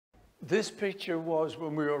This picture was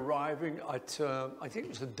when we were arriving at, I think it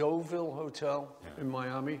was the Deauville Hotel in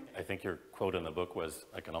Miami. I think your quote in the book was,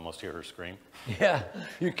 "I can almost hear her scream." Yeah,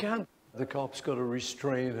 you can. The cop's got to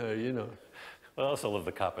restrain her, you know. I also love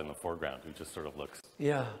the cop in the foreground who just sort of looks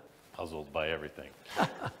puzzled by everything.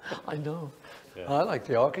 I know. Yeah. I like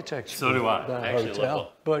the architecture. So do I. That I actually hotel. love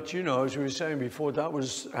it. But you know, as we were saying before, that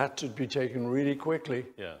had to be taken really quickly.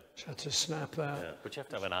 Yeah. Just had to snap that. Yeah. But you have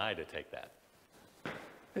to have an eye to take that.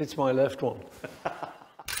 It's my left one.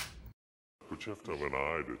 But you have to have an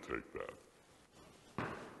eye to take that.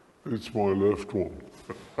 It's my left one.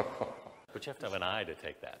 But you have to have an eye to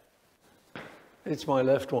take that. It's my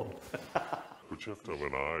left one. But you have to have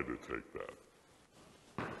an eye to take that.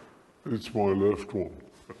 It's my left one.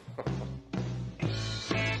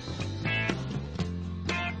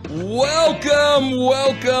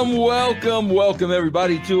 Welcome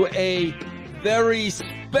everybody to a very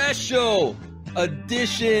special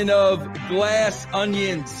edition of Glass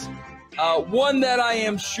Onions. One that I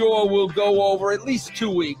am sure will go over at least 2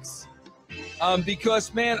 weeks.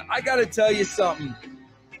 Because, man, I got to tell you something.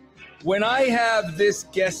 When I have this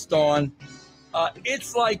guest on,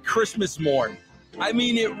 it's like Christmas morn. I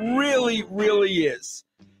mean, it really, really is.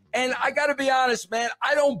 And I got to be honest, man,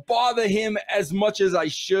 I don't bother him as much as I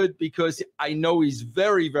should because I know he's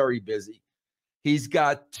very, very busy. He's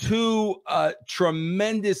got two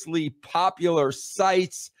tremendously popular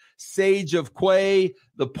sites, Sage of Quay,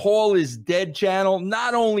 the Paul is Dead channel.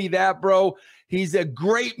 Not only that, bro, he's a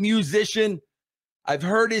great musician. I've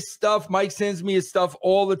heard his stuff. Mike sends me his stuff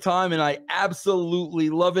all the time, and I absolutely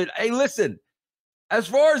love it. Hey, listen, as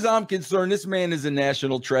far as I'm concerned, this man is a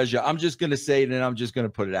national treasure. I'm just going to say it, and I'm just going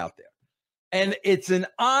to put it out there. And it's an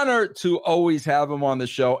honor to always have him on the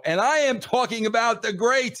show. And I am talking about the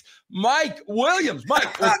great Mike Williams.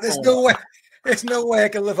 Mike, there's no way I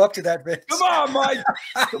can live up to that, Vince. Come on, Mike.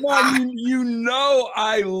 Come on. You know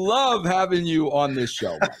I love having you on this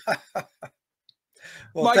show.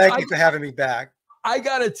 Well, Mike, thank you for having me back. I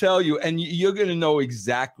got to tell you, and you're going to know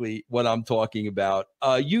exactly what I'm talking about.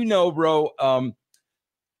 You know, bro,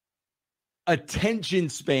 attention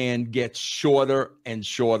span gets shorter and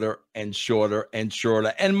shorter and shorter and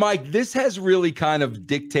shorter. And Mike, this has really kind of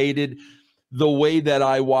dictated the way that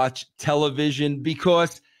I watch television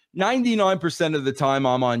because 99% of the time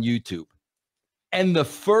I'm on YouTube. And the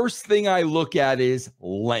first thing I look at is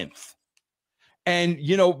length. And,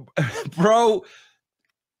 you know, bro,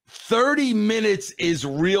 30 minutes is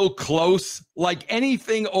real close. Like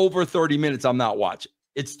anything over 30 minutes, I'm not watching.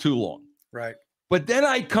 It's too long. Right. But then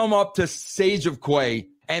I come up to Sage of Quay,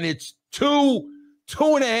 and it's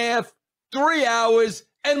 2.5, 3 hours.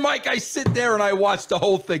 And Mike, I sit there and I watch the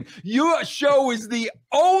whole thing. Your show is the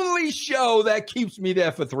only show that keeps me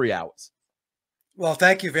there for 3 hours. Well,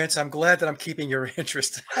 thank you, Vince. I'm glad that I'm keeping your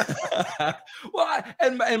interest. Well,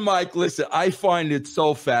 and Mike, listen, I find it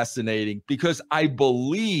so fascinating because I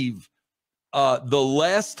believe the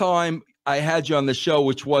last time I had you on the show,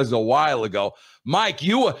 which was a while ago, Mike,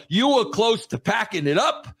 you were close to packing it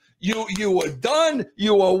up. You were done.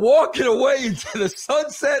 You were walking away into the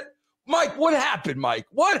sunset. Mike, what happened, Mike?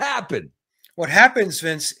 What happened? What happens,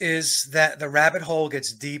 Vince, is that the rabbit hole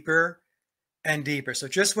gets deeper and deeper. So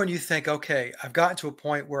just when you think, okay, I've gotten to a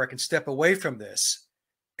point where I can step away from this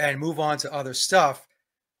and move on to other stuff,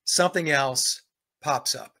 something else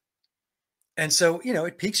pops up. And so, you know,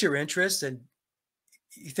 it piques your interest and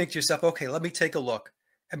you think to yourself, okay, let me take a look.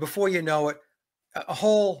 And before you know it, a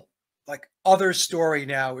whole like other story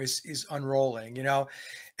now is unrolling, you know?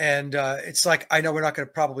 And it's like, I know we're not going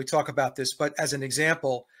to probably talk about this, but as an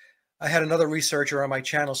example, I had another researcher on my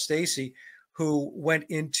channel, Stacy, who went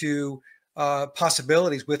into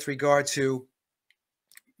possibilities with regard to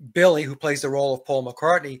Billy, who plays the role of Paul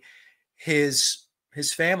McCartney, his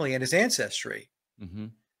family and his ancestry. Mm-hmm.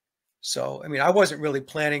 So, I mean, I wasn't really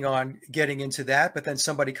planning on getting into that, but then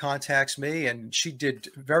somebody contacts me and she did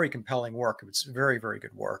very compelling work. It's very, very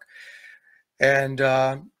good work. And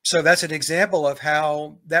so that's an example of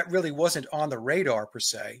how that really wasn't on the radar per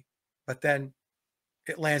se, but then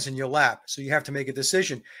it lands in your lap. So you have to make a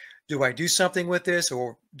decision. Do I do something with this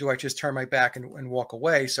or do I just turn my back and walk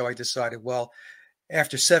away? So I decided, well,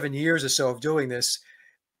 after 7 years or so of doing this,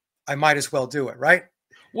 I might as well do it, right?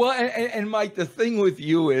 Well, and Mike, the thing with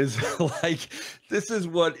you is like, this is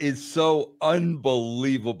what is so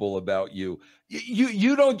unbelievable about you.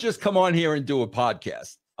 You don't just come on here and do a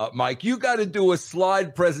podcast, Mike. You got to do a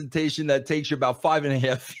slide presentation that takes you about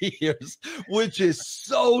 5.5 years, which is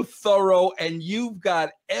so thorough. And you've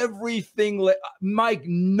got everything. Mike,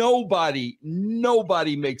 nobody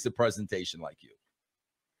makes a presentation like you.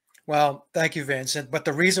 Well, thank you, Vincent. But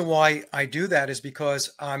the reason why I do that is because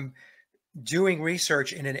I'm doing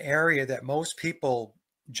research in an area that most people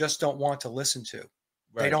just don't want to listen to.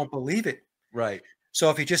 They Right. don't believe it. Right. So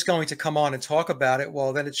if you're just going to come on and talk about it,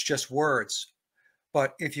 well, then it's just words.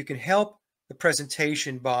 But if you can help the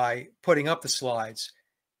presentation by putting up the slides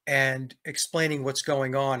and explaining what's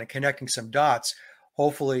going on and connecting some dots,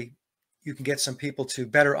 hopefully you can get some people to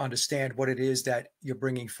better understand what it is that you're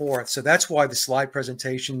bringing forth. So that's why the slide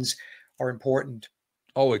presentations are important.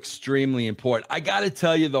 Oh, extremely important. I got to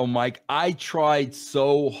tell you though, Mike, I tried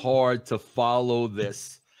so hard to follow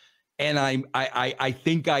this, and I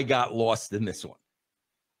think I got lost in this one.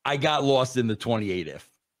 I got lost in the 28 if.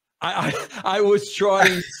 I was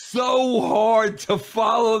trying so hard to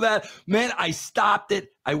follow that. Man, I stopped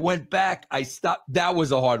it. I went back. I stopped. That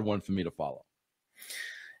was a hard one for me to follow.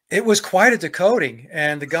 It was quite a decoding.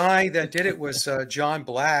 And the guy that did it was John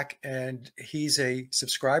Black, and he's a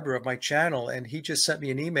subscriber of my channel. And he just sent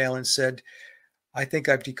me an email and said, I think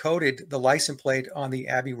I've decoded the license plate on the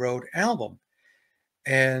Abbey Road album.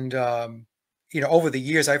 And, you know, over the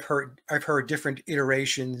years, I've heard different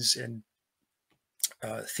iterations and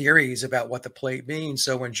theories about what the plate means.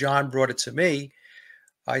 So when John brought it to me,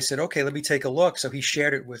 I said, okay, let me take a look. So he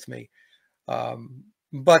shared it with me.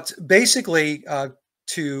 But basically,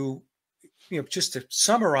 to, you know, just to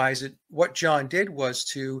summarize it, what John did was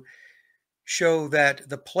to show that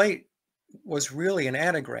the plate was really an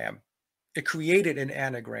anagram. It created an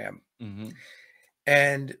anagram. Mm-hmm.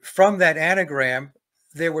 And from that anagram,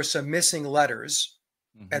 there were some missing letters,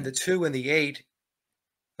 and the 2 and the 8,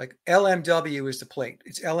 like LMW is the plate.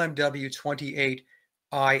 It's LMW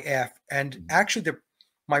 28IF. And actually,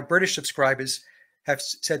 my British subscribers have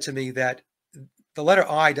said to me that the letter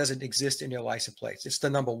I doesn't exist in their license plates. It's the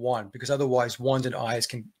number 1, because otherwise ones and I's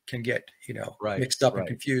can get, you know, mixed up and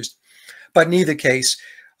confused. But in either case,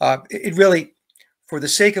 it really, for the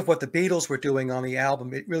sake of what the Beatles were doing on the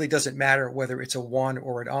album, it really doesn't matter whether it's a 1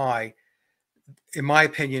 or an I. In my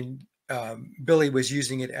opinion, Billy was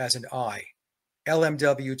using it as an I.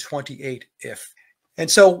 LMW 28 if.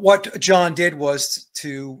 And so what John did was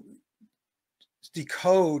to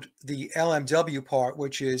decode the LMW part,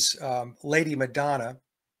 which is Lady Madonna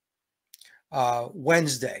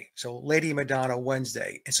Wednesday. So Lady Madonna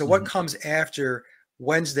Wednesday. And so what comes after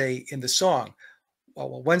Wednesday in the song?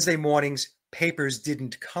 Well, Wednesday mornings, papers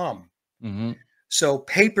didn't come. So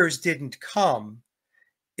papers didn't come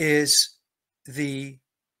is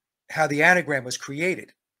how the anagram was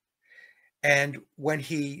created. And when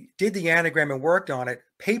he did the anagram and worked on it,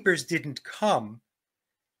 papers didn't come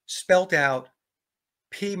spelt out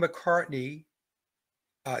P. McCartney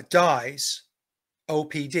dies,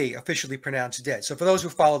 OPD, officially pronounced dead. So for those who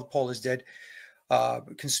followed Paul is Dead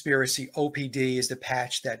conspiracy, OPD is the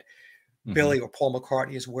patch that Billy or Paul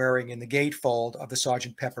McCartney is wearing in the gatefold of the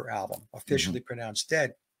Sgt. Pepper album, officially pronounced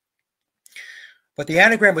dead. But the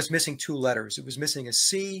anagram was missing 2 letters. It was missing a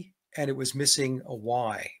C and it was missing a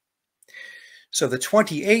Y. So the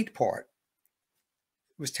 28 part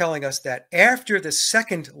was telling us that after the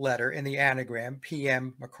second letter in the anagram,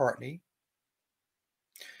 PM McCartney,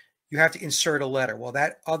 you have to insert a letter. Well,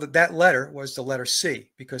 that letter was the letter C,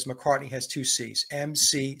 because McCartney has 2 C's,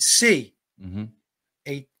 MCC,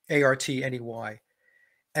 ARTNEY.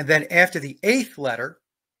 And then after the 8th letter,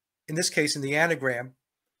 in this case in the anagram,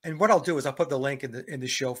 and what I'll do is I'll put the link in the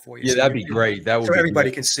show for you. Yeah, that'd be great. That would so be everybody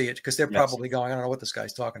great. can see it, because they're probably going, I don't know what this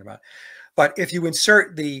guy's talking about. But if you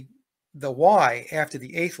insert the Y after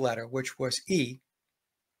the 8th letter, which was E,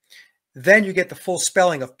 then you get the full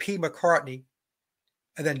spelling of P. McCartney,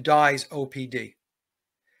 and then dies OPD.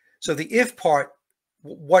 So the if part,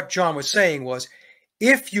 what John was saying was,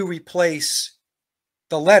 if you replace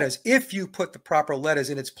the letters, if you put the proper letters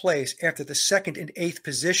in its place after the 2nd and 8th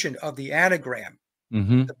position of the anagram,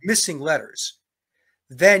 the missing letters,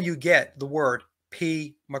 then you get the word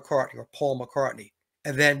P. McCartney or Paul McCartney,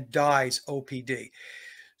 and then dies OPD.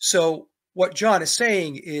 So what John is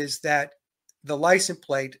saying is that the license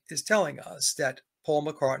plate is telling us that Paul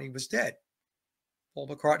McCartney was dead. Paul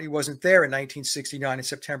McCartney wasn't there in 1969, in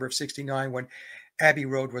September of 69, when Abbey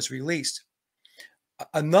Road was released.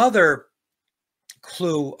 Another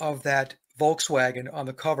clue of that Volkswagen on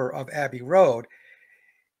the cover of Abbey Road,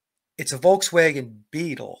 it's a Volkswagen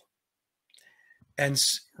Beetle. And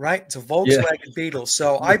right, it's a Volkswagen Beetle.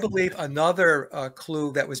 So I believe another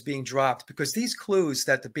clue that was being dropped, because these clues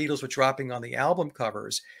that the Beatles were dropping on the album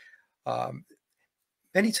covers,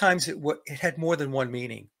 many times it had more than one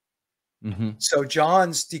meaning. So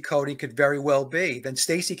John's decoding could very well be. Then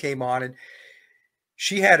Stacy came on and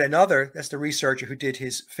She had another, that's the researcher who did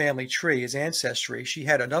his family tree, his ancestry. She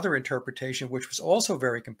had another interpretation, which was also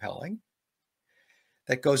very compelling,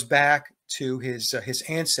 that goes back to his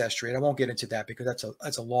ancestry. And I won't get into that because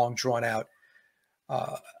that's a long, drawn out,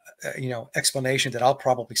 explanation that I'll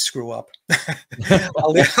probably screw up.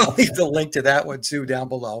 I'll leave the link to that one too down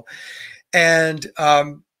below. And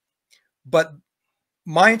but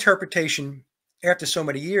my interpretation after so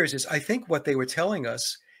many years is, I think what they were telling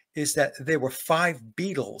us is that there were 5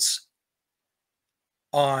 Beatles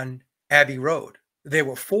on Abbey Road. There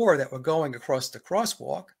were 4 that were going across the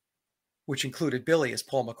crosswalk, which included Billy as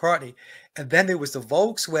Paul McCartney. And then there was the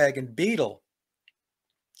Volkswagen Beetle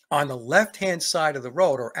on the left-hand side of the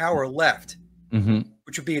road, or our left,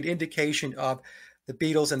 which would be an indication of the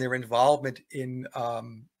Beatles and their involvement in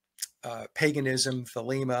paganism,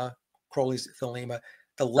 thelema, Crowley's thelema,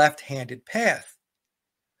 the left-handed path.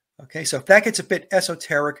 Okay, so if that gets a bit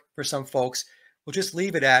esoteric for some folks, we'll just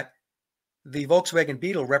leave it at the Volkswagen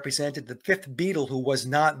Beetle represented the 5th Beatle who was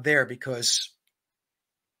not there because,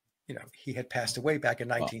 he had passed away back in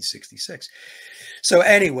 1966. So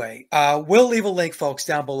anyway, we'll leave a link, folks,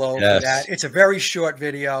 down below for that. It's a very short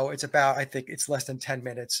video. It's about, I think it's less than 10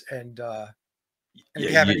 minutes. And if you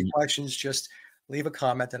have any questions, just leave a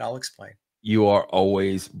comment and I'll explain. You are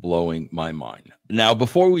always blowing my mind. Now,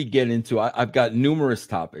 before we get into, I've got numerous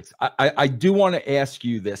topics. I do want to ask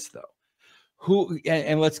you this though. Who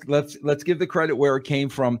and let's give the credit where it came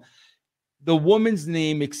from. The woman's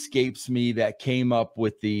name escapes me that came up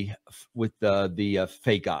with the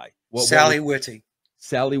fake eye. Sally Whitty.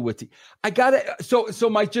 Sally Whitty. I got it. So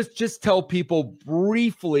Mike, just tell people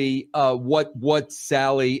briefly what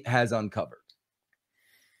Sally has uncovered.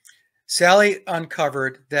 Sally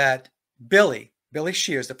uncovered that Billy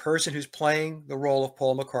Shears, the person who's playing the role of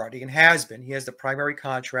Paul McCartney and has been, he has the primary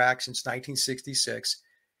contract since 1966.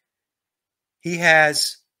 He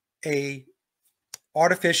has a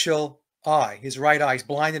artificial eye, his right eye. He's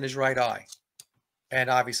blind in his right eye. And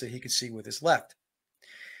obviously he could see with his left.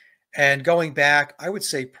 And going back, I would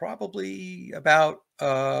say probably about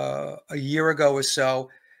a year ago or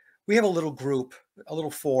so, we have a little group, a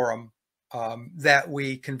little forum that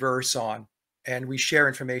we converse on, and we share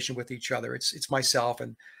information with each other. It's myself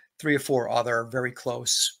and 3 or 4 other very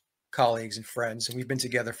close colleagues and friends, and we've been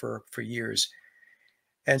together for years.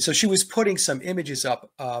 And so she was putting some images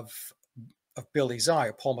up of Billy's eye,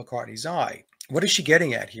 or Paul McCartney's eye. What is she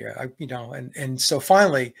getting at here? And so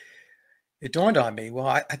finally it dawned on me, well,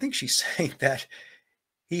 I think she's saying that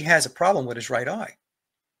he has a problem with his right eye.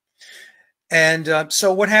 And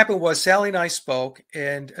so what happened was Sally and I spoke,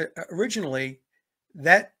 and originally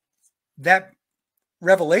that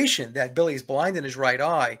revelation that Billy is blind in his right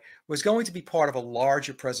eye was going to be part of a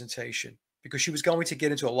larger presentation, because she was going to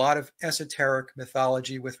get into a lot of esoteric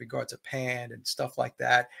mythology with regard to Pan and stuff like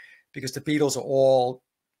that, because the Beatles are all,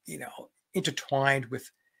 intertwined with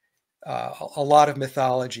a lot of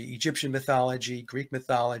mythology, Egyptian mythology, Greek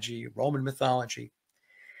mythology, Roman mythology.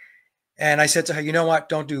 And I said to her, you know what,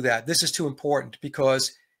 don't do that. This is too important,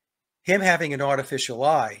 because him having an artificial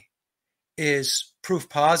eye is proof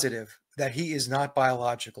positive that he is not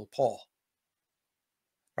biological Paul.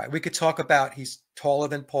 Right? We could talk about he's taller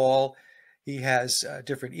than Paul. He has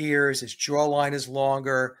different ears. His jawline is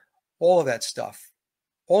longer. All of that stuff.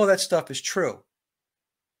 All of that stuff is true.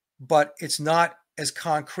 But it's not as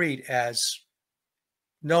concrete as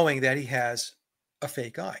knowing that he has a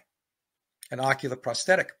fake eye, an ocular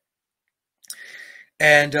prosthetic.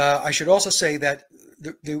 And I should also say that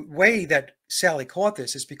the way that Sally caught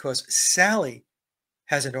this is because Sally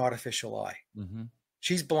has an artificial eye. Mm-hmm.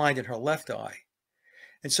 She's blind in her left eye.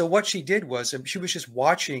 And so what she did was she was just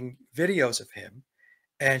watching videos of him,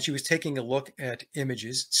 and she was taking a look at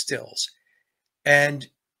images, stills, and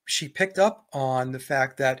she picked up on the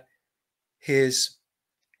fact that his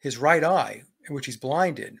right eye, in which he's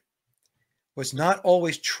blinded, was not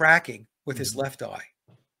always tracking with his left eye.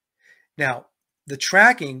 Now, the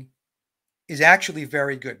tracking is actually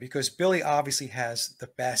very good, because Billy obviously has the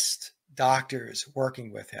best doctors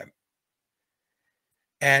working with him.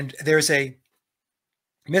 And there's a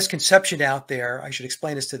misconception out there, I should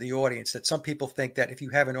explain this to the audience, that some people think that if you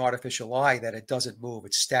have an artificial eye that it doesn't move,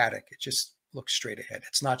 it's static, it just looks straight ahead.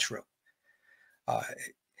 It's not true.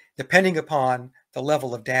 Depending upon the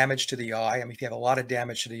level of damage to the eye, I mean, if you have a lot of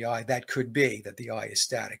damage to the eye, that could be that the eye is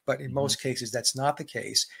static. But in most cases, that's not the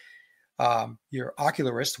case. Your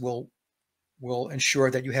ocularist will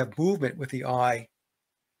ensure that you have movement with the eye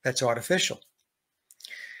that's artificial.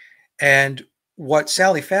 And what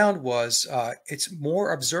Sally found was it's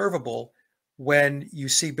more observable when you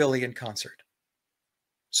see Billy in concert.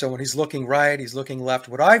 So when he's looking right, he's looking left.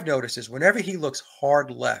 What I've noticed is whenever he looks hard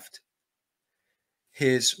left,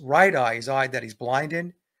 his right eye, his eye that he's blind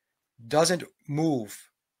in, doesn't move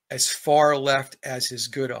as far left as his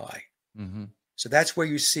good eye. Mm-hmm. So that's where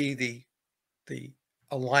you see the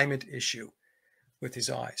alignment issue with his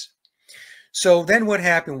eyes. So then what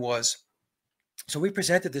happened was, so we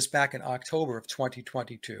presented this back in October of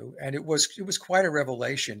 2022, and it was quite a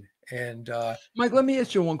revelation. And Mike, let me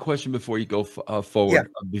ask you one question before you go forward.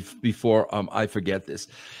 Yeah. Before I forget this.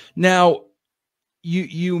 Now,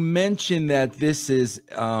 you mentioned that this is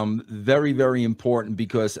very, very important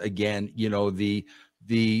because, again, you know, the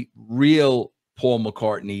real Paul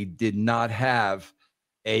McCartney did not have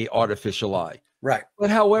a artificial eye. Right. But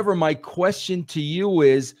however, my question to you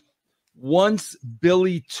is, once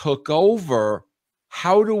Billy took over,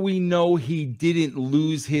 how do we know he didn't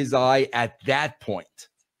lose his eye at that point?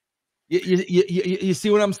 You see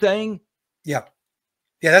what I'm saying? Yeah.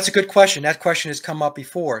 Yeah, that's a good question. That question has come up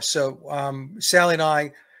before. So Sally and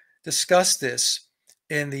I discussed this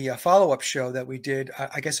in the follow-up show that we did.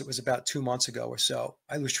 I guess it was about 2 months ago or so.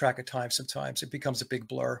 I lose track of time sometimes. It becomes a big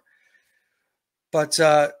blur. But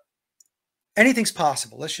anything's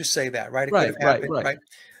possible. Let's just say that, right? It could have happened, right?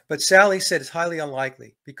 But Sally said it's highly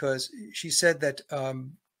unlikely because she said that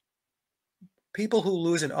people who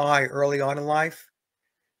lose an eye early on in life,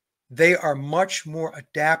 they are much more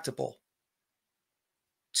adaptable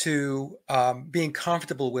to being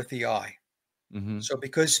comfortable with the eye. Mm-hmm. So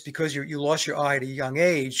because you lost your eye at a young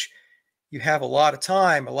age, you have a lot of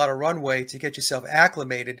time, a lot of runway to get yourself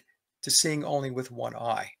acclimated to seeing only with one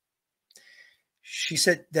eye. She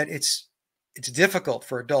said that it's difficult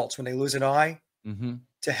for adults when they lose an eye mm-hmm.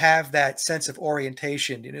 to have that sense of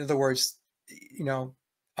orientation. In other words, you know,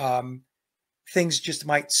 things just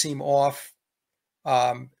might seem off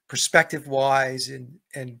perspective-wise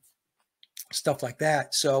and stuff like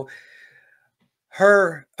that. So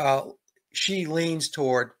she leans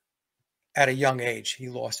toward at a young age, he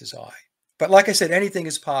lost his eye. But like I said, anything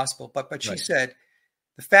is possible. But she said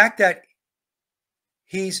the fact that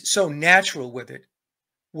he's so natural with it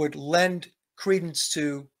would lend credence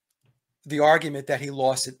to the argument that he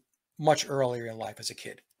lost it much earlier in life as a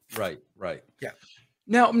kid. Right. Yeah.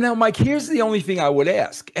 Now, Mike, here's the only thing I would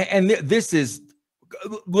ask. And this is,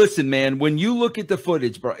 listen, man, when you look at the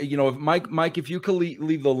footage, bro, you know, if Mike, if you could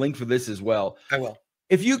leave the link for this as well. I will.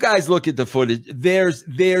 If you guys look at the footage,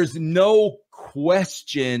 there's no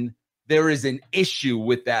question there is an issue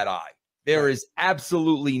with that eye. There is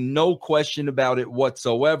absolutely no question about it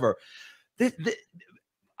whatsoever.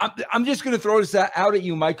 I'm just going to throw this out at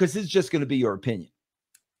you, Mike, because it's just going to be your opinion.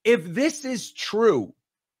 If this is true,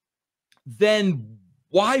 then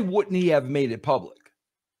why wouldn't he have made it public?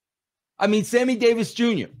 I mean, Sammy Davis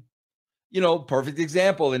Jr., you know, perfect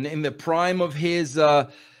example. In the prime of his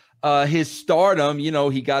stardom, you know,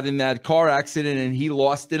 he got in that car accident and he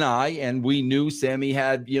lost an eye, and we knew Sammy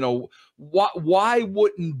had, you know, why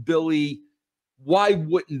wouldn't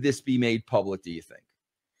this be made public, do you think?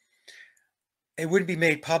 It wouldn't be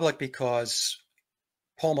made public because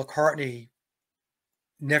Paul McCartney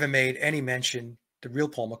never made any mention, the real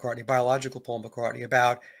Paul McCartney, biological Paul McCartney,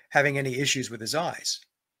 about having any issues with his eyes.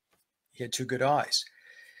 He had two good eyes.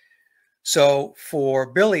 So for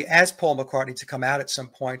Billy, as Paul McCartney, to come out at some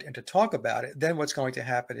point and to talk about it, then what's going to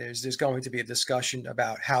happen is there's going to be a discussion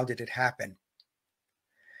about how did it happen,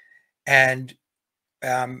 and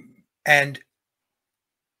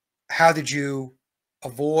how did you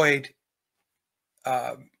avoid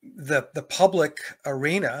the public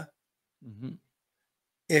arena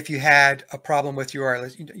if you had a problem with your eye,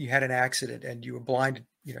 you had an accident and you were blind,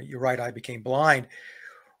 you know, your right eye became blind.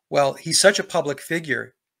 Well, he's such a public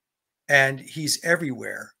figure and he's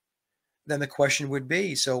everywhere. Then the question would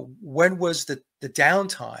be, so when was the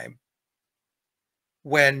downtime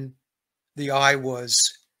when the eye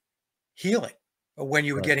was healing, or when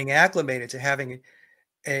you were getting acclimated to having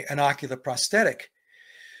an ocular prosthetic?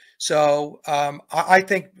 So I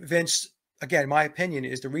think, Vince, again, my opinion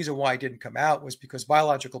is the reason why it didn't come out was because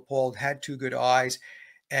biological Paul had two good eyes,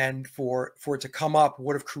 and for it to come up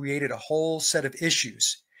would have created a whole set of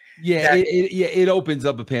issues. Yeah, it opens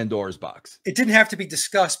up a Pandora's box. It didn't have to be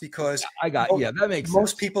discussed because that makes sense.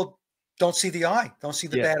 Most people don't see the eye, don't see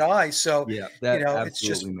the bad eye. So that, you know, it's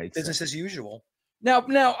just business as usual. Now,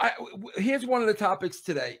 here's one of the topics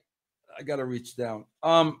today. I got to reach down.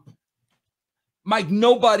 Mike,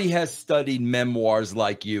 nobody has studied memoirs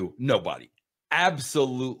like you. Nobody.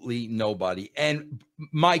 Absolutely nobody. And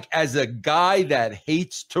Mike, as a guy that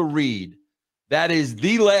hates to read, that is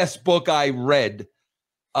the last book I read.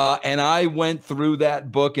 And I went through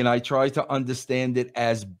that book and I tried to understand it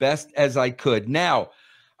as best as I could. Now,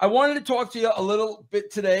 I wanted to talk to you a little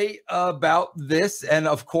bit today about this. And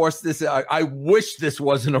of course, this I wish this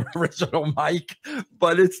was an original mic,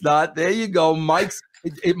 but it's not. There you go. Mike,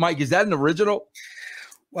 is that an original?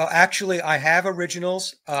 Well, actually, I have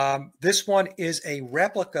originals. This one is a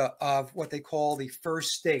replica of what they call the first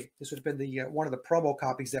state. This would have been the one of the promo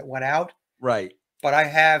copies that went out. Right. But I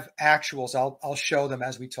have actuals. I'll show them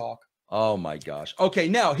as we talk. Oh my gosh. Okay,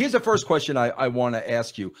 now here's the first question I want to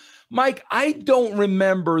ask you. Mike, I don't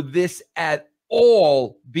remember this at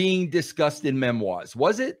all being discussed in memoirs.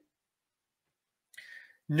 Was it?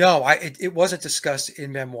 No, it wasn't discussed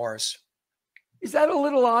in memoirs. Is that a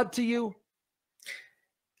little odd to you?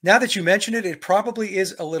 Now that you mention it, it probably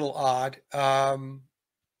is a little odd. And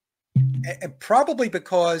probably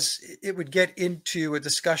because it would get into a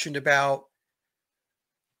discussion about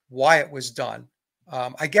why it was done.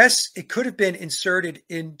 I guess it could have been inserted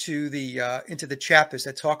into the chapters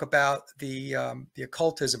that talk about the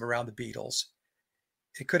occultism around the Beatles.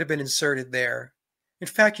 It could have been inserted there. In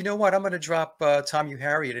fact, you know what? I'm going to drop Tom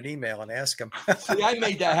Harriet an email and ask him. See, I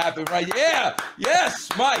made that happen, right? Yeah. Yes,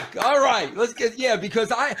 Mike. All right. Let's get,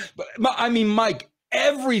 because I mean, Mike,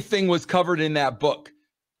 everything was covered in that book.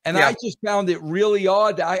 And I just found it really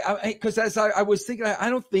odd. Because as I was thinking, I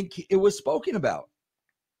don't think it was spoken about.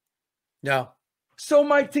 No. So,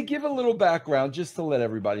 Mike, to give a little background, just to let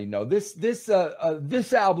everybody know, this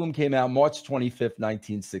album came out March 25th,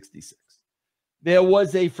 1966. There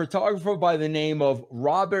was a photographer by the name of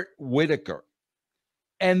Robert Whitaker,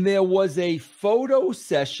 and there was a photo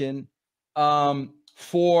session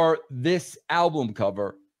for this album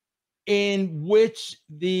cover in which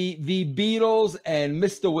the Beatles and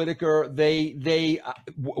Mr. Whitaker, they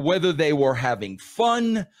whether they were having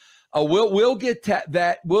fun. We'll get to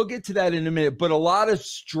that. We'll get to that in a minute. But a lot of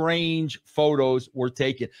strange photos were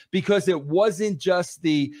taken because it wasn't just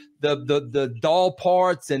the doll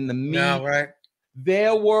parts and the meat. No, right.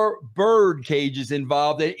 There were bird cages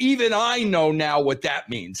involved, and even I know now what that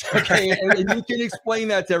means. Okay, and you can explain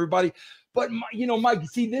that to everybody. But Mike,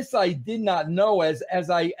 see, this I did not know. As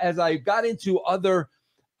I got into other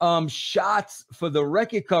shots for the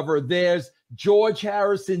record cover, there's George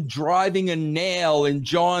Harrison driving a nail in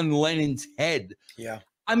John Lennon's head. Yeah.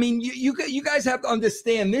 I mean, you guys have to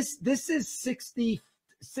understand this is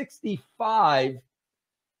 65,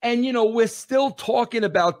 and we're still talking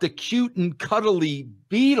about the cute and cuddly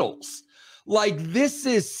Beatles. Like, this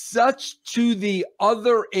is such to the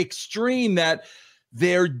other extreme that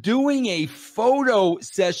they're doing a photo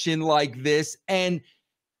session like this and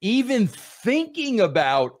even thinking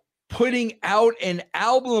about putting out an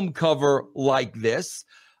album cover like this.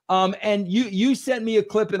 And you sent me a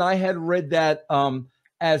clip, and I had read that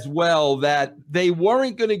as well, that they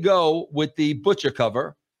weren't going to go with the Butcher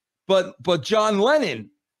cover, but John Lennon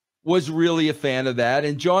was really a fan of that.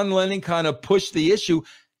 And John Lennon kind of pushed the issue,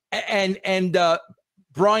 and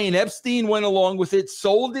Brian Epstein went along with it,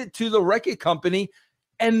 sold it to the record company,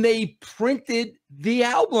 and they printed the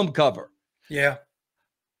album cover. Yeah.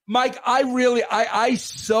 Mike, I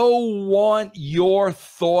so want your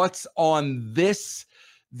thoughts on this,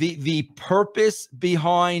 the purpose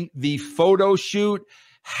behind the photo shoot,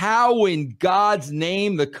 how in God's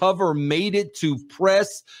name the cover made it to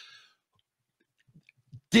press.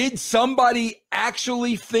 Did somebody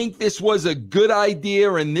actually think this was a good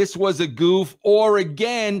idea and this was a goof? Or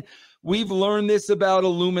again, we've learned this about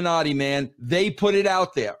Illuminati, man. They put it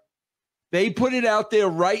out there. They put it out there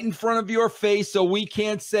right in front of your face, so we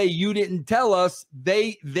can't say you didn't tell us.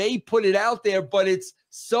 They put it out there, but it's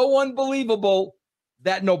so unbelievable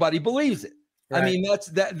that nobody believes it. Right. I mean, that's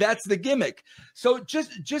the gimmick. So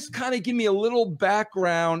just kind of give me a little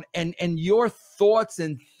background and your thoughts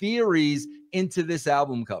and theories into this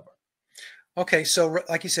album cover. Okay, so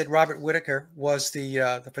like you said, Robert Whitaker was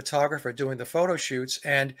the photographer doing the photo shoots,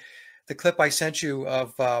 and the clip I sent you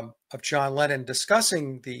of John Lennon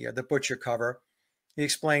discussing the Butcher cover, he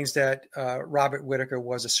explains that Robert Whitaker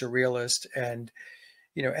was a surrealist, and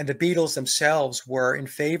and the Beatles themselves were in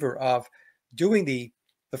favor of doing the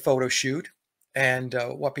photo shoot and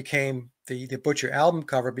what became the Butcher album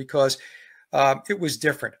cover because it was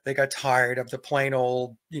different. They got tired of the plain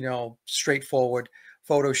old, straightforward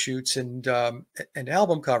photo shoots and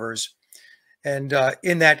album covers. And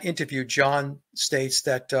in that interview, John states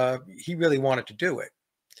that he really wanted to do it.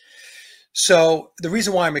 So the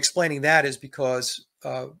reason why I'm explaining that is because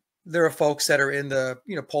there are folks that are in the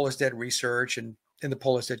Polish Dead research and in the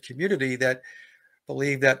Polish Dead community that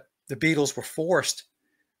believe that the Beatles were forced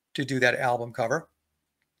to do that album cover.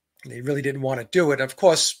 They really didn't want to do it. Of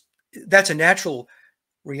course, that's a natural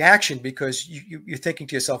reaction because you're thinking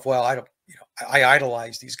to yourself, well, I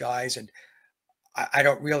idolize these guys and I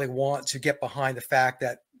don't really want to get behind the fact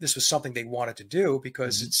that this was something they wanted to do,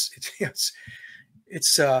 because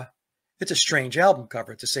it's a strange album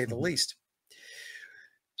cover, to say the least.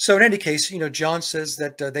 So in any case, John says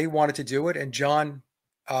that they wanted to do it, and John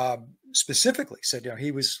specifically said,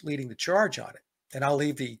 he was leading the charge on it. And I'll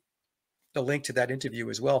leave the link to that interview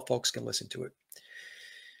as well. Folks can listen to it.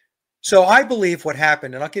 So I believe what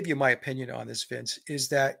happened, and I'll give you my opinion on this, Vince, is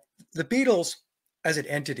that the Beatles as an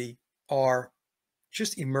entity are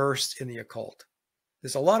just immersed in the occult.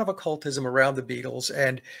 There's a lot of occultism around the Beatles.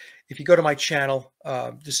 And if you go to my channel,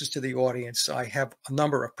 this is to the audience, I have a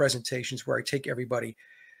number of presentations where I take everybody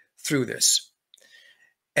through this.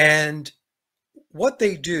 And what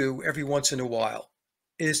they do every once in a while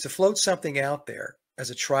is to float something out there as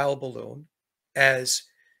a trial balloon, as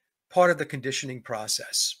part of the conditioning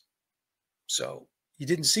process. So you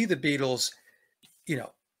didn't see the Beatles,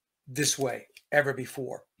 this way ever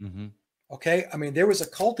before. Mm-hmm. Okay. I mean, there was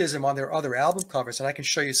occultism on their other album covers, and I can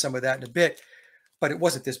show you some of that in a bit, but it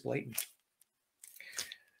wasn't this blatant.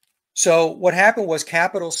 So what happened was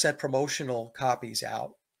Capitol sent promotional copies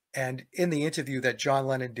out. And in the interview that John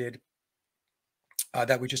Lennon did,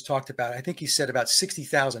 that we just talked about, I think he said about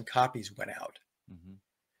 60,000 copies went out. Mm-hmm.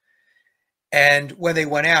 And when they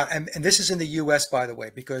went out, and this is in the US, by the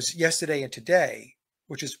way, because Yesterday and Today,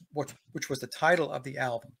 which was the title of the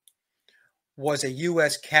album, was a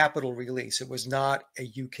US Capitol release. It was not a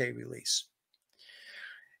UK release.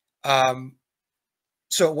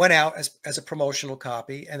 So it went out as a promotional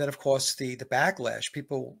copy. And then, of course, the backlash,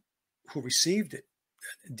 people who received it,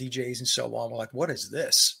 DJs and so on, were like, what is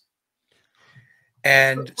this?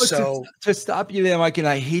 And but so to stop you there, Mike, and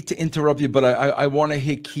I hate to interrupt you, but I want to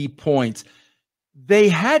hit key points. They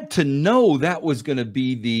had to know that was going to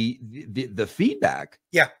be the feedback.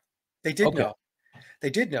 Yeah, they did know. They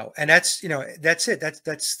did know. And that's, that's it.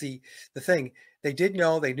 That's the thing. They did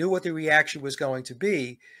know, they knew what the reaction was going to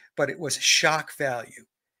be, but it was shock value.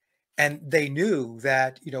 And they knew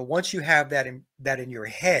that, once you have that in your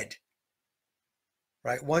head,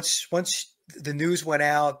 right? Once the news went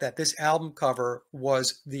out that this album cover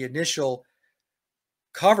was the initial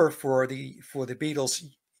cover for the Beatles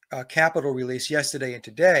Capitol release Yesterday and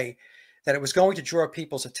Today, that it was going to draw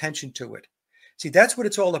people's attention to it. See, that's what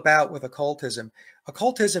it's all about with occultism.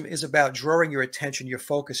 Occultism is about drawing your attention, your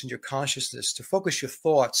focus, and your consciousness to focus your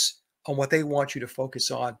thoughts on what they want you to focus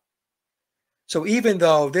on. So even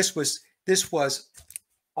though this was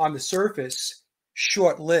on the surface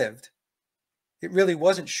short-lived, it really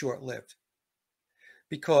wasn't short-lived,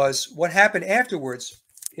 because what happened afterwards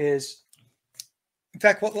is, in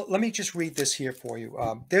fact, let me just read this here for you.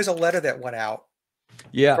 There's a letter that went out.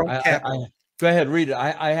 Yeah, go ahead, read it.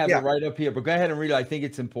 I have it right up here, but go ahead and read it. I think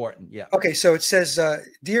it's important. Yeah. Okay, so it says,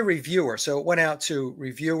 Dear Reviewer. So it went out to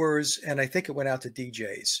reviewers, and I think it went out to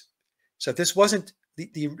DJs. So if this wasn't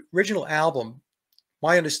the original album,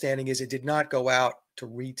 my understanding is it did not go out to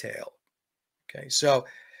retail. Okay, so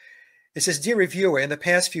it says, Dear Reviewer, in the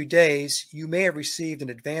past few days, you may have received an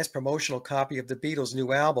advanced promotional copy of the Beatles'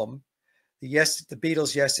 new album, The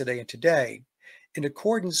Beatles Yesterday and Today. In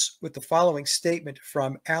accordance with the following statement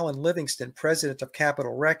from Alan Livingston, president of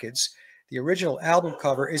Capitol Records, the original album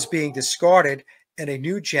cover is being discarded and a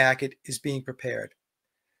new jacket is being prepared.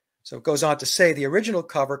 So it goes on to say the original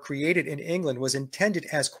cover created in England was intended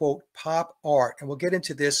as, quote, pop art. And we'll get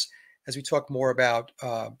into this as we talk more about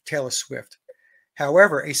Taylor Swift.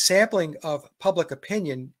 However, a sampling of public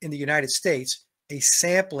opinion in the United States, in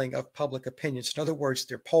other words,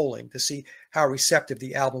 they're polling to see how receptive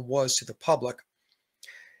the album was to the public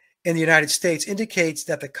in the United States, indicates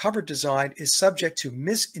that the cover design is subject to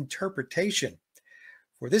misinterpretation.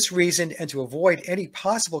 For this reason, and to avoid any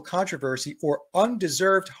possible controversy or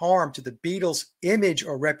undeserved harm to the Beatles' image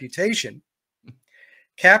or reputation,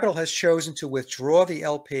 Capitol has chosen to withdraw the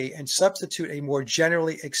LP and substitute a more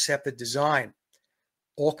generally accepted design.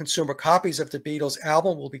 All consumer copies of the Beatles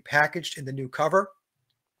album will be packaged in the new cover,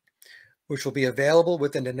 which will be available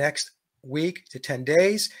within the next week to 10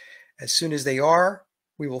 days. As soon as they are,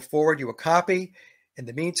 we will forward you a copy. In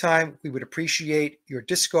the meantime, we would appreciate your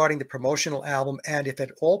discarding the promotional album and, if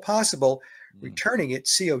at all possible, returning it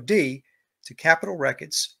COD to Capitol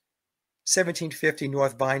Records, 1750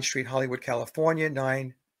 North Vine Street, Hollywood, California,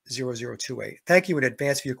 90028. Thank you in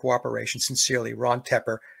advance for your cooperation. Sincerely, Ron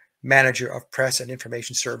Tepper, Manager of Press and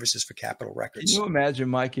Information Services for Capitol Records. Can you imagine,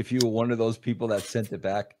 Mike, if you were one of those people that sent it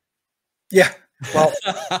back? Yeah. Well,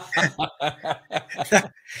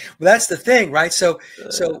 that's the thing, right? So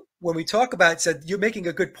when we talk about it, you're making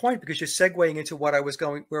a good point because you're segueing into where I was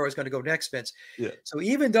going to go next, Vince. Yeah. So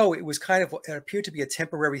even though it was it appeared to be a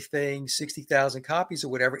temporary thing, 60,000 copies or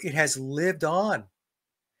whatever, it has lived on.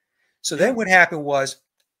 So then what happened was,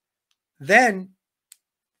 then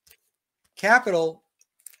Capitol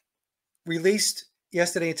released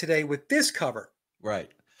yesterday and today with this cover.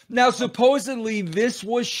 Right. Now, supposedly this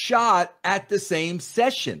was shot at the same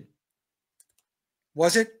session.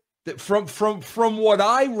 Was it? From what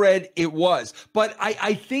I read, it was. But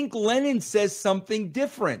I think Lennon says something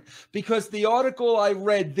different, because the article I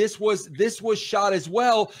read, this was shot as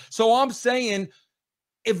well. So I'm saying,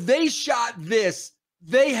 if they shot this,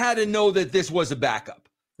 they had to know that this was a backup.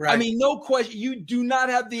 Right. I mean, no question. You do not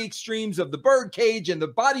have the extremes of the bird cage and the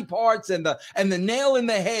body parts and the nail in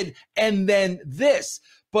the head, and then this.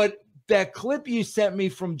 But that clip you sent me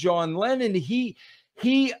from John Lennon, he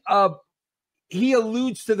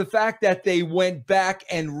alludes to the fact that they went back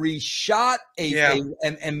and reshot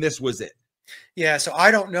and this was it. Yeah, so I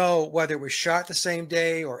don't know whether it was shot the same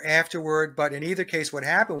day or afterward, but in either case, what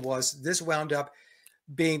happened was this wound up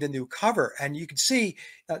being the new cover. And you can see,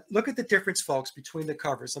 look at the difference, folks, between the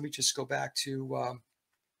covers. Let me just go back to,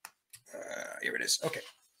 here it is. Okay.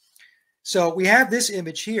 So we have this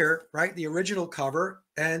image here, right? The original cover,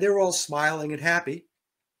 and they're all smiling and happy.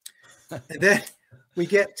 And then we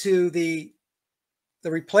get to the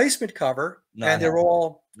replacement cover, and they're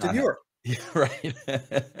all demure. Yeah, right.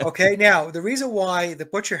 Okay. Now, the reason why the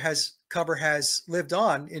Butcher cover has lived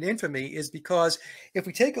on in infamy is because if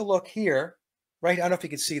we take a look here, right? I don't know if you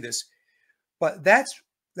can see this, but that's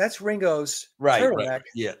Ringo's turtleneck. Right.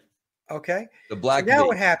 Yeah. Okay. The black. So now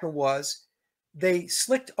what happened was they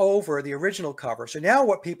slicked over the original cover. So now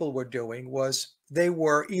what people were doing was they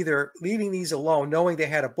were either leaving these alone, knowing they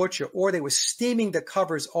had a Butcher, or they were steaming the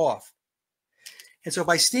covers off. And so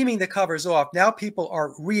by steaming the covers off, now people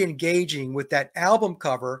are re-engaging with that album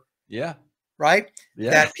cover. Yeah. Right.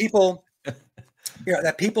 Yeah. That people.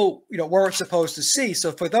 Weren't supposed to see.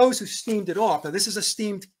 So for those who steamed it off, now this is a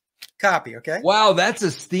steamed copy, okay? Wow, that's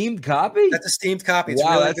a steamed copy? That's a steamed copy. It's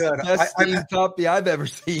wow, really that's good. The best steamed copy I've ever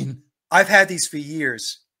seen. I've had these for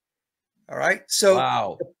years. All right. So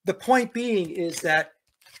wow. The point being is that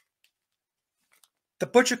the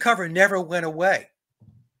Butcher cover never went away.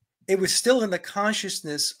 It was still in the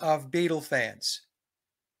consciousness of Beatle fans.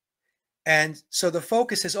 And so the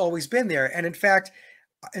focus has always been there. And in fact,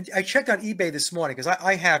 and I checked on eBay this morning because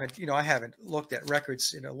I haven't looked at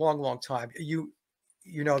records in a long, long time. You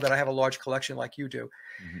know that I have a large collection like you do.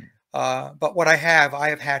 Mm-hmm. But what I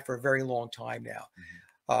have had for a very long time now.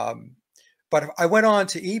 Mm-hmm. But I went on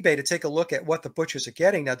to eBay to take a look at what the Butchers are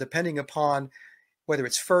getting now, depending upon whether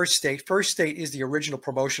it's First State. First State is the original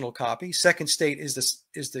promotional copy. Second State is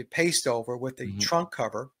the paste over with the trunk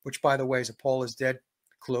cover, which, by the way, is a Paul is Dead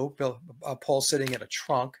clue. Paul sitting in a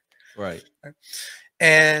trunk. Right.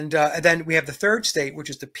 And then we have the Third State, which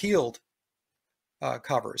is the peeled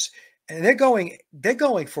covers, and they're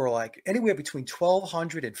going for like anywhere between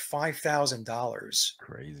 $1,200 and $5,000.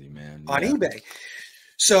 Crazy, man. On eBay.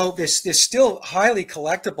 So this still highly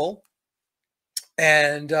collectible,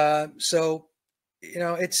 and so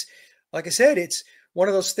it's like I said, it's one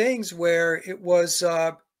of those things where it was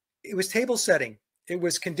table setting, it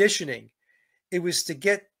was conditioning, it was to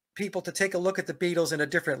get people to take a look at the Beatles in a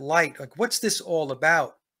different light. Like, what's this all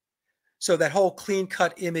about? So that whole clean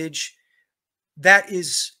cut image, that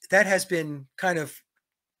has been kind of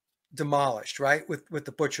demolished, right? With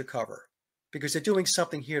the Butcher cover, because they're doing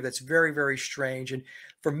something here that's very, very strange. And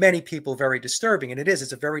for many people, very disturbing. And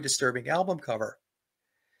it's a very disturbing album cover.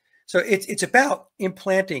 So it's about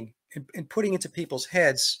implanting and putting into people's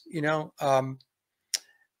heads,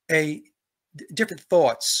 different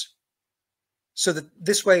thoughts. So that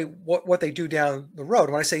this way, what they do down the road,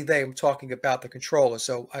 when I say they, I'm talking about the controller.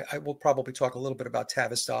 So I will probably talk a little bit about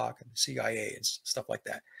Tavistock and the CIA and stuff like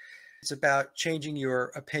that. It's about changing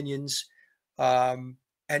your opinions and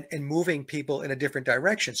moving people in a different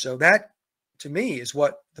direction. So that, to me, is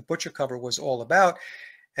what the Butcher cover was all about.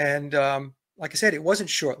 And like I said, it wasn't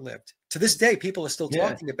short-lived. To this day, people are still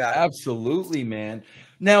talking about it. Absolutely, man.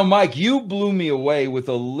 Now, Mike, you blew me away with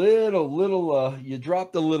a little, you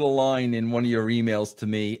dropped a little line in one of your emails to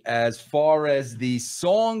me as far as the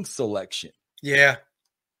song selection. Yeah.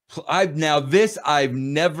 I've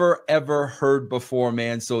never, ever heard before,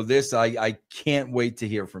 man. So this, I can't wait to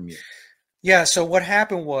hear from you. Yeah. So what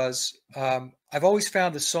happened was, I've always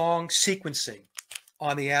found the song sequencing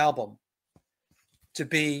on the album to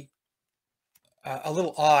be a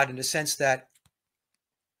little odd in the sense that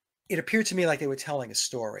it appeared to me like they were telling a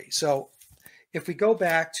story. So if we go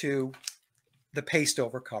back to the paste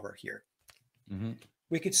over cover here. Mm-hmm.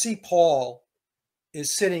 We could see Paul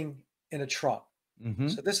is sitting in a trunk. Mm-hmm.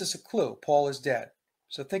 So this is a clue. Paul is dead.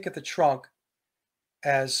 So think of the trunk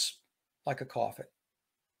as like a coffin.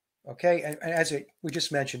 Okay. And as we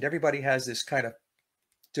just mentioned, everybody has this kind of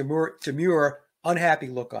demure, unhappy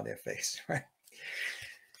look on their face, right?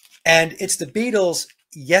 And it's the Beatles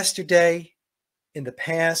yesterday, in the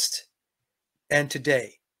past, and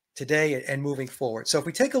today and moving forward. So if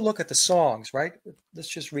we take a look at the songs, right, let's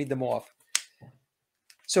just read them off.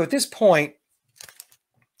 So at this point,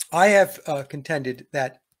 I have contended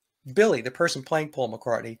that Billy, the person playing Paul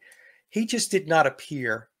McCartney, he just did not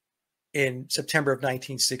appear in September of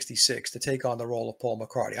 1966 to take on the role of Paul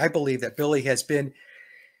McCartney. I believe that Billy has been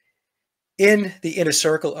in the inner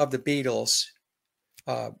circle of the Beatles,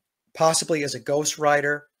 possibly as a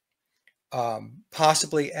ghostwriter,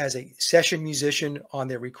 possibly as a session musician on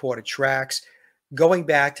their recorded tracks, going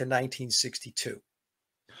back to 1962.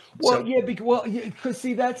 Well, because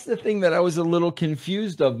see, that's the thing that I was a little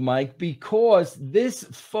confused of, Mike, because this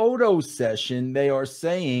photo session they are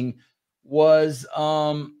saying was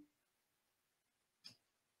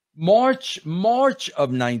March of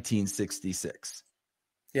 1966.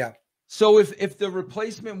 Yeah. So if the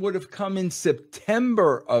replacement would have come in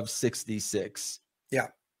September of 66, yeah,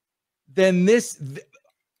 then this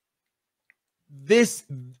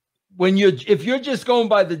if you're just going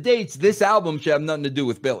by the dates, this album should have nothing to do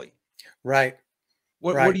with Billy. Right.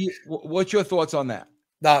 What's your thoughts on that?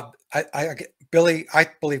 No, I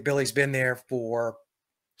believe Billy's been there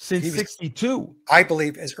since 62. I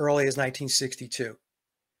believe as early as 1962.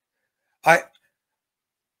 I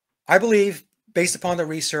believe, based upon the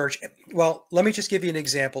research, well, let me just give you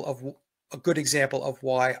a good example of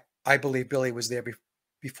why I believe Billy was there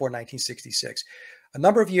before 1966. A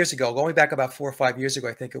number of years ago, going back about 4 or 5 years ago,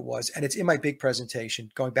 I think it was, and it's in my big presentation,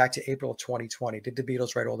 going back to April of 2020, did the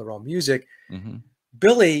Beatles write all their own music? Mm-hmm.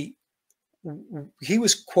 Billy, he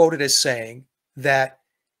was quoted as saying that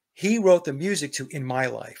he wrote the music to In My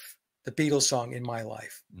Life, the Beatles song In My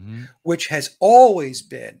Life, mm-hmm. which has always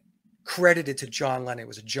been credited to John Lennon. It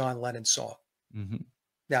was a John Lennon song. Mm-hmm.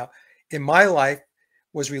 Now, In My Life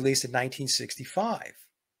was released in 1965.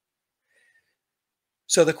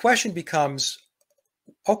 So the question becomes,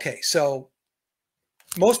 okay, so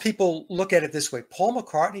most people look at it this way. Paul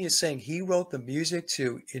McCartney is saying he wrote the music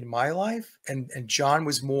to In My Life, and John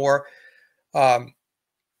was more,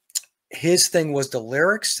 his thing was the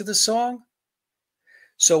lyrics to the song.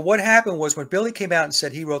 So what happened was when Billy came out and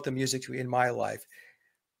said he wrote the music to In My Life,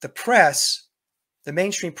 the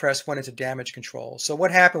mainstream press went into damage control. So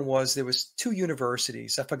what happened was there was 2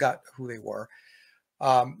 universities, I forgot who they were,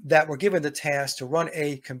 that were given the task to run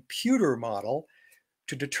a computer model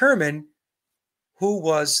to determine who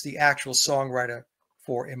was the actual songwriter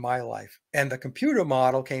for In My Life. And the computer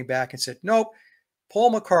model came back and said, nope,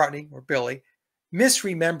 Paul McCartney, or Billy,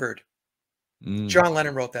 misremembered. John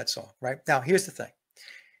Lennon wrote that song, right? Now, here's the thing.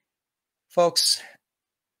 Folks,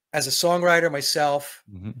 as a songwriter myself,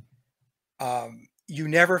 mm-hmm. You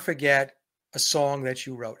never forget a song that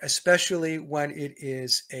you wrote, especially when it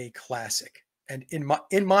is a classic. And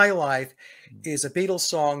In My Life is a Beatles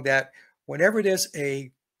song that whenever there's a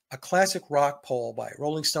classic rock poll by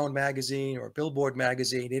Rolling Stone magazine or Billboard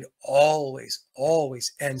magazine, it always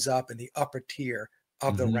ends up in the upper tier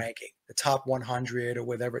of the ranking, the top 100 or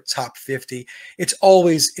whatever, top 50. It's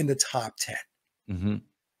always in the top 10. Mm-hmm.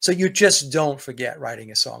 So you just don't forget writing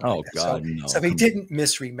a song like that. God, no. So he didn't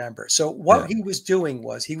misremember. So what he was doing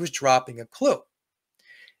was he was dropping a clue.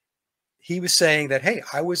 He was saying that, hey,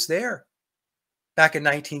 I was there back in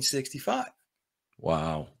 1965.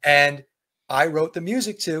 Wow. And I wrote the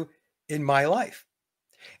music to In My Life.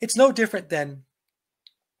 It's no different than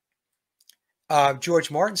George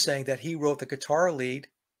Martin saying that he wrote the guitar lead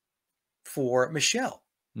for Michelle.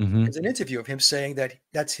 Mm-hmm. There's an interview of him saying that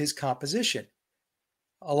that's his composition.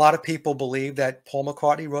 A lot of people believe that Paul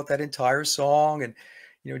McCartney wrote that entire song, and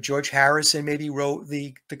George Harrison maybe wrote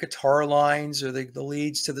the guitar lines or the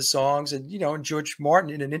leads to the songs. And and George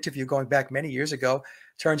Martin, in an interview going back many years ago,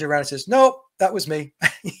 turns around and says, "Nope, that was me."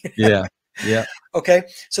 Yeah. Okay.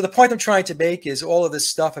 So the point I'm trying to make is all of this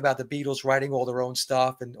stuff about the Beatles writing all their own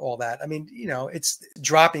stuff and all that. I mean, it's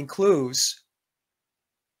dropping clues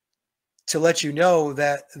to let you know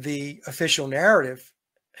that the official narrative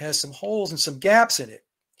has some holes and some gaps in it.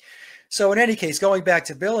 So in any case, going back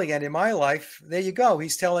to Billy and In My Life, there you go.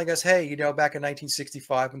 He's telling us, hey, back in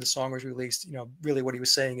 1965 when the song was released, really what he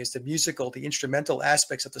was saying is the instrumental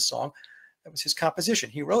aspects of the song, that was his composition.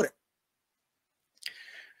 He wrote it.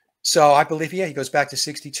 So I believe, he goes back to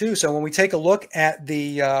 62. So when we take a look at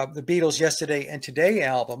the Beatles Yesterday and Today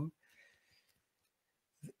album,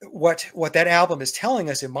 what that album is telling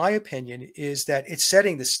us, in my opinion, is that it's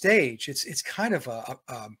setting the stage. It's kind of a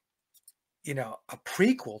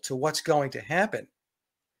prequel to what's going to happen.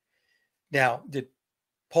 Now, did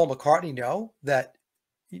Paul McCartney know that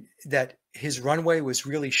his runway was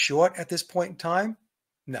really short at this point in time?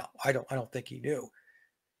 No, I don't think he knew.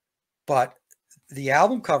 But the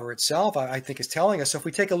album cover itself, I think, is telling us. So if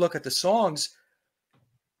we take a look at the songs,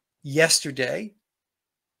 Yesterday,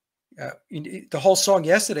 the whole song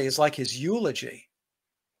Yesterday is like his eulogy.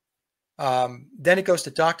 Then it goes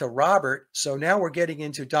to Dr. Robert. So now we're getting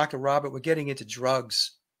into Dr. Robert. We're getting into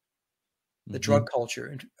drugs, the drug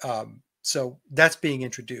culture. So that's being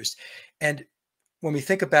introduced. And when we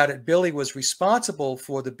think about it, Billy was responsible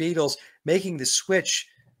for the Beatles making the switch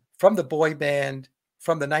from the boy band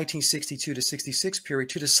from the 1962 to 66 period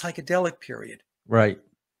to the psychedelic period. Right.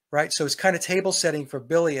 Right. So it's kind of table setting for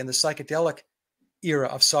Billy in the psychedelic era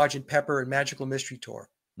of Sgt. Pepper and Magical Mystery Tour.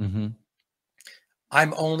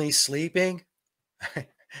 I'm only sleeping.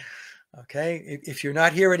 Okay. If you're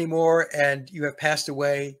not here anymore and you have passed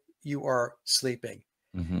away, you are sleeping.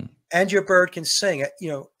 And Your Bird Can Sing.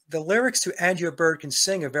 The lyrics to And Your Bird Can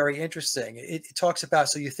Sing are very interesting. It talks about,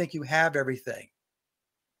 so you think you have everything.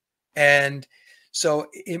 And so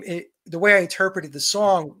the way I interpreted the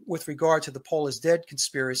song with regard to the Paul is dead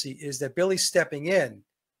conspiracy is that Billy's stepping in.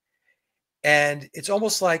 And it's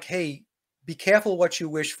almost like, hey, be careful what you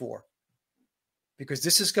wish for, because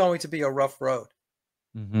this is going to be a rough road.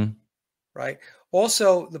 Right.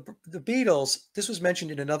 Also, the Beatles, this was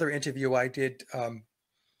mentioned in another interview I did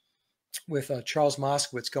with Charles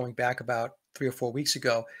Moskowitz going back about 3 or 4 weeks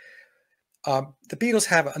ago. The Beatles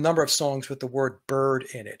have a number of songs with the word bird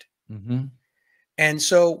in it. And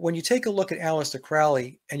so when you take a look at Aleister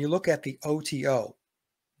Crowley and you look at the OTO,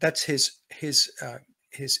 that's his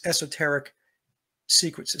esoteric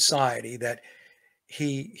secret society that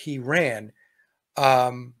he ran.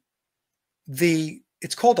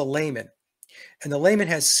 It's called a layman, and the layman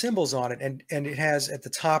has symbols on it, and it has at the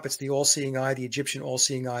top, it's the all-seeing eye, the Egyptian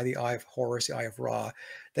all-seeing eye, the eye of Horus, the eye of Ra.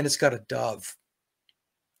 Then it's got a dove,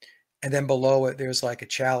 and then below it there's like a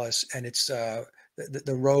chalice, and it's the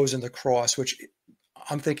rose and the cross, which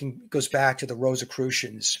I'm thinking goes back to the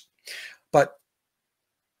Rosicrucians. But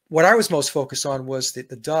what I was most focused on was the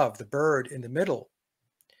dove, the bird in the middle.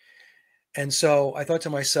 And so I thought to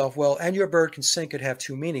myself, well, And Your Bird Can Sing could have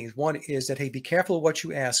two meanings. One is that, hey, be careful of what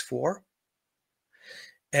you ask for.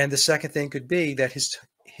 And the second thing could be that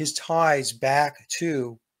his ties back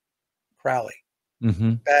to Crowley,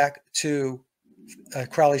 back to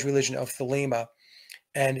Crowley's religion of Thelema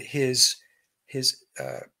and his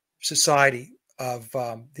society of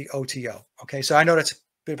the OTO. Okay, so I know that's a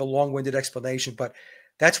bit of a long-winded explanation, but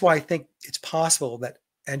that's why I think it's possible that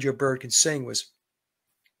And Your Bird Can Sing was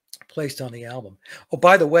placed on the album. Oh,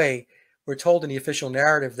 by the way, we're told in the official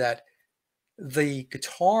narrative that the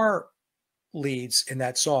guitar leads in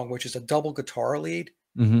that song, which is a double guitar lead,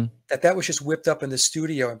 that was just whipped up in the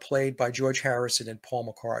studio and played by George Harrison and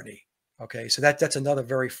Paul McCartney. Okay, so that's another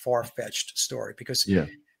very far-fetched story, because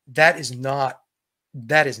that is not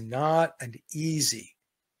an easy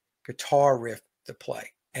guitar riff to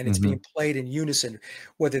play, and it's being played in unison,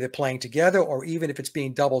 whether they're playing together or even if it's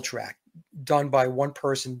being double tracked, done by one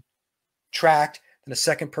person tracked, and a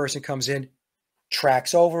second person comes in,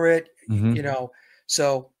 tracks over it,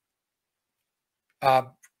 so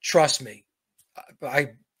trust me,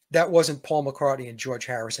 that wasn't Paul McCartney and George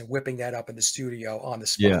Harrison whipping that up in the studio on the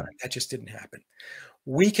spot. That just didn't happen.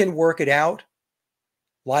 We can work it out.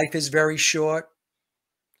 Life is very short.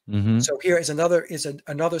 So here is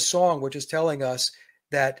another song which is telling us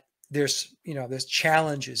that there's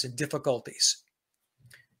challenges and difficulties.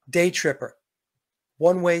 Day Tripper,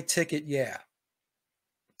 one-way ticket, yeah.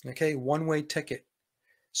 Okay, one-way ticket.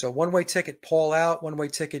 So one-way ticket, Paul out, one-way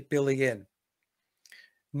ticket, Billy in.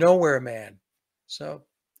 Nowhere Man. So,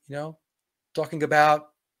 talking about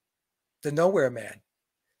the Nowhere Man.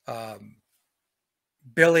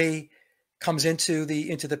 Billy comes into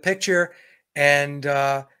the picture, and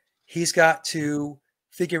he's got to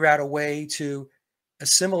figure out a way to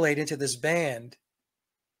assimilate into this band,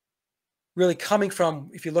 really coming from,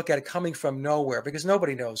 if you look at it, coming from nowhere, because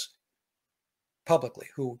nobody knows publicly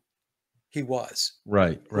who he was.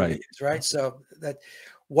 Right. So that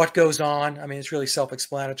what goes on, I mean, it's really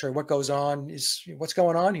self-explanatory. What goes on is what's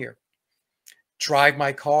going on here. Drive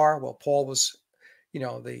my car. Well, Paul was,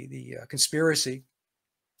 the conspiracy,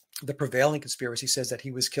 the prevailing conspiracy says that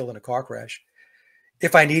he was killed in a car crash.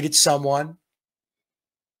 If I needed someone,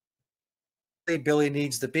 Billy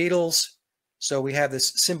needs the Beatles. So we have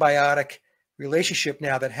this symbiotic relationship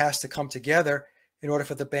now that has to come together in order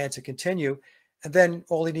for the band to continue. And then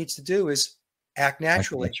all he needs to do is act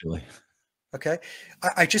naturally. Okay.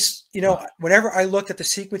 I just, whenever I looked at the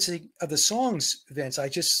sequencing of the songs, Vince, I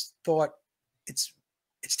just thought it's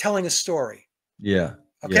telling a story. Yeah.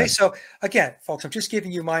 Okay. Yeah. So again, folks, I'm just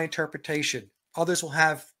giving you my interpretation. Others will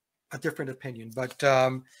have a different opinion, but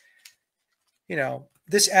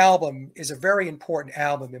this album is a very important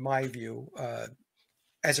album in my view,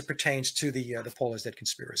 as it pertains to the Paul is Dead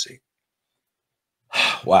conspiracy.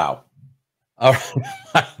 Wow. All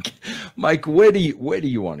right, Mike, where do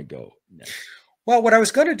you want to go next? Well, what I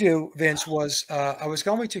was going to do, Vince, was I was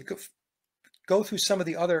going to go through some of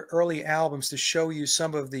the other early albums to show you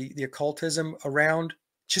some of the occultism around.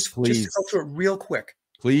 Just to go through it real quick.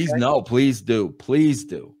 Please, okay? No, please do. Please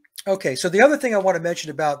do. Okay, so the other thing I want to mention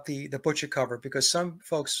about the butcher cover, because some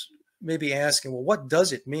folks may be asking, well, what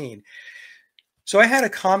does it mean? So I had a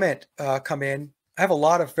comment come in. I have a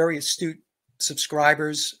lot of very astute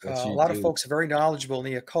subscribers. A lot of folks are very knowledgeable in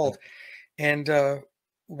the occult. And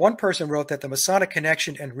one person wrote that the Masonic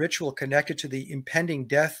connection and ritual connected to the impending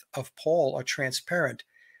death of Paul are transparent.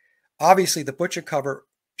 Obviously, the butcher cover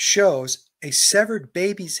shows a severed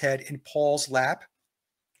baby's head in Paul's lap.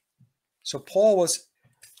 So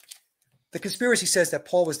the conspiracy says that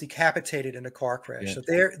Paul was decapitated in a car crash. Yeah. So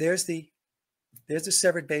there's the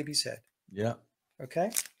severed baby's head. Yeah.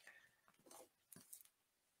 Okay.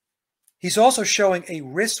 He's also showing a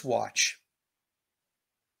wristwatch.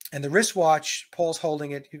 And the wristwatch, Paul's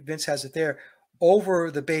holding it, Vince has it there, over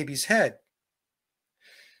the baby's head.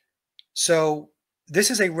 So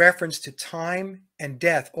this is a reference to time and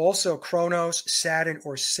death, also Kronos, Saturn,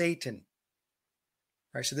 or Satan.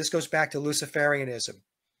 Right, so this goes back to Luciferianism.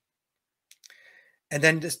 And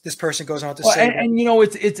then this person goes on to say, and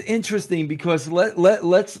it's interesting because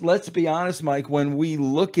let's be honest, Mike. When we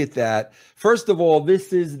look at that, first of all,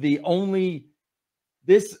 this is the only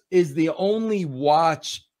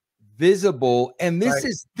watch visible, and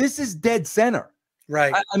this is dead center.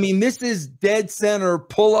 Right. I mean, this is dead center.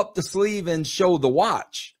 Pull up the sleeve and show the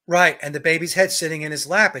watch. Right, and the baby's head sitting in his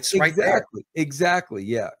lap. It's right there. Exactly.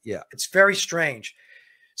 Yeah. It's very strange.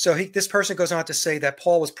 So this person goes on to say that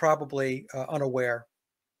Paul was probably unaware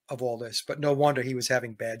of all this, but no wonder he was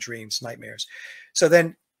having bad dreams, nightmares. So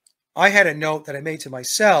then I had a note that I made to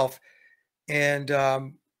myself, and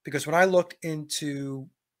because when I looked into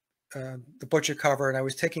the butcher cover and I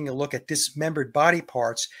was taking a look at dismembered body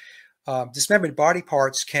parts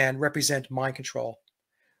can represent mind control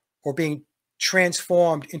or being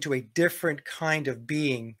transformed into a different kind of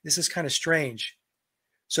being. This is kind of strange.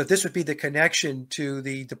 So this would be the connection to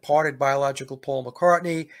the departed biological Paul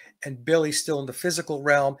McCartney and Billy still in the physical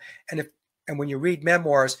realm. And when you read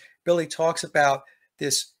memoirs, Billy talks about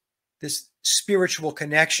this spiritual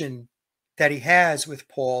connection that he has with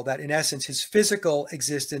Paul, that in essence, his physical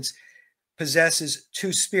existence possesses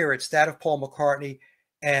two spirits, that of Paul McCartney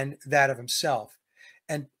and that of himself.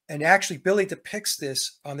 And actually, Billy depicts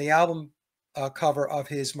this on the album cover of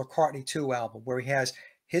his McCartney 2 album, where he has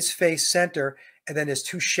his face center, and then there's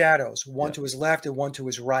two shadows, one to his left and one to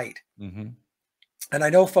his right. Mm-hmm. And I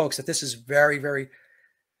know, folks, that this is very, very,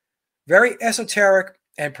 very esoteric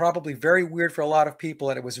and probably very weird for a lot of people.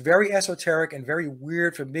 And it was very esoteric and very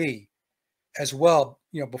weird for me as well,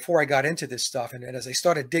 before I got into this stuff. And as I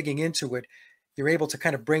started digging into it, you're able to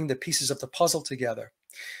kind of bring the pieces of the puzzle together.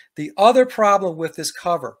 The other problem with this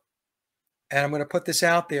cover, and I'm going to put this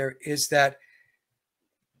out there, is that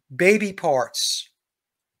baby parts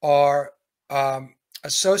are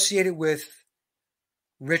associated with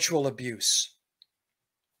ritual abuse.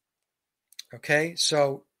 Okay,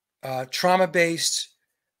 so trauma-based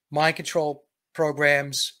mind control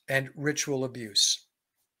programs and ritual abuse.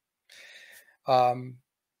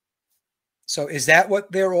 So is that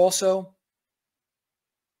what they're also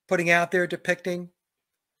putting out there, depicting?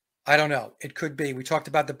 I don't know. It could be. We talked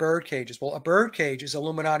about the bird cages. Well, a bird cage is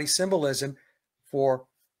Illuminati symbolism for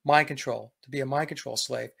mind control, to be a mind control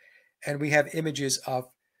slave. And we have images of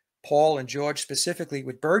Paul and George specifically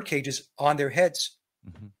with bird cages on their heads.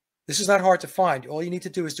 Mm-hmm. This is not hard to find. All you need to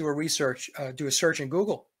do is do a search in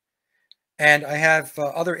Google. And I have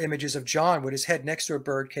other images of John with his head next to a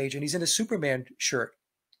bird cage, and he's in a Superman shirt.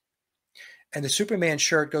 And the Superman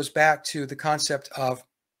shirt goes back to the concept of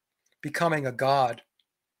becoming a god.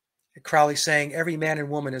 Crowley saying, every man and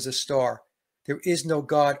woman is a star. There is no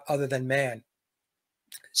God other than man.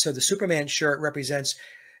 So the Superman shirt represents,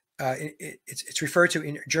 it's referred to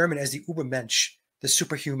in German as the Übermensch, the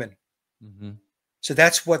superhuman. Mm-hmm. So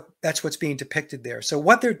that's what's being depicted there. So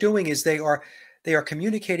what they're doing is they are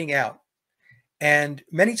communicating out. And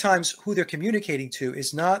many times who they're communicating to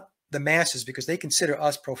is not the masses, because they consider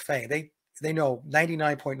us profane. they know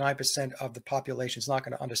 99.9% of the population is not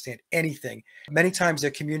going to understand anything. Many times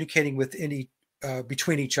they're communicating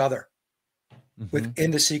between each other,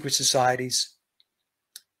 within the secret societies.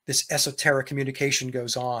 This esoteric communication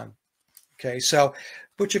goes on. Okay, so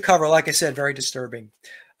Butcher cover, like I said, very disturbing.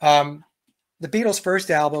 The Beatles' first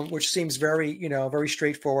album, which seems very, very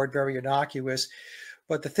straightforward, very innocuous.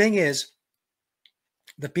 But the thing is,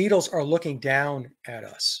 the Beatles are looking down at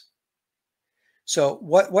us. So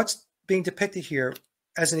what's being depicted here,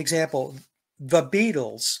 as an example, the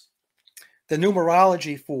Beatles, the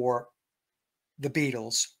numerology for the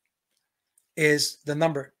Beatles is the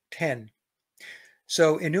number 10.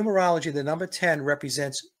 So in numerology, the number 10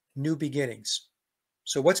 represents new beginnings.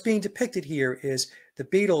 So what's being depicted here is the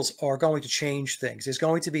Beatles are going to change things. There's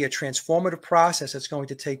going to be a transformative process that's going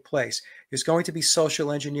to take place. There's going to be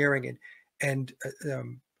social engineering, and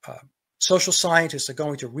social scientists are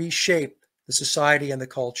going to reshape the society and the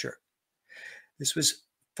culture. This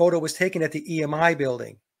photo was taken at the EMI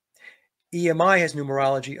building. EMI has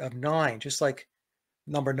numerology of 9, just like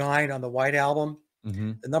number 9 on the White Album.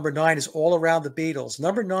 The number 9 is all around the Beatles.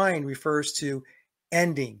 Number 9 refers to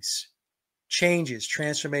endings, changes,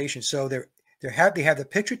 transformation. So they have the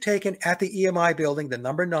picture taken at the EMI building, the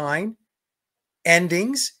number 9,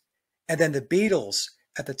 endings, and then the Beatles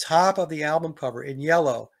at the top of the album cover in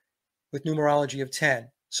yellow with numerology of 10.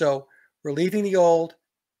 So we're leaving the old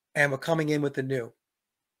and we're coming in with the new.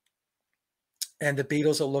 And the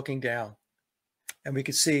Beatles are looking down. And we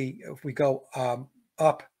can see if we go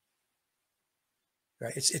up,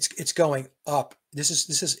 right? It's going up. This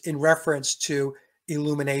is in reference to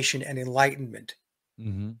illumination and enlightenment.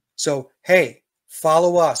 So, hey,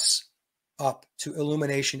 follow us up to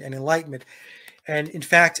illumination and enlightenment. And in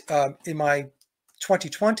fact, in my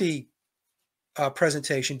 2020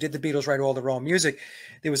 presentation, Did the Beatles Write All Their Own Music?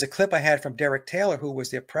 There was a clip I had from Derek Taylor, who was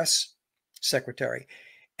their press secretary.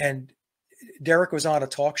 And Derek was on a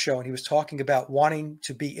talk show and he was talking about wanting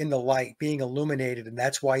to be in the light, being illuminated. And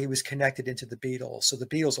that's why he was connected into the Beatles. So the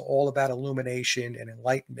Beatles are all about illumination and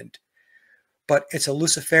enlightenment. But it's a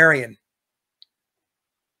Luciferian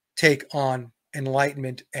take on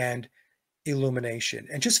enlightenment and illumination.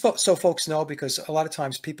 And just so folks know, because a lot of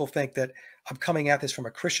times people think that I'm coming at this from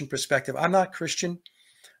a Christian perspective. I'm not Christian.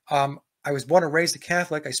 I was born and raised a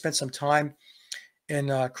Catholic. I spent some time in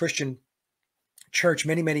a Christian church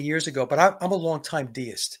many, many years ago, but I'm a longtime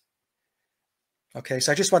deist. Okay,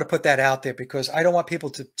 so I just want to put that out there because I don't want people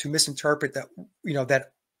to misinterpret that,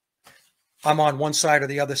 that I'm on one side or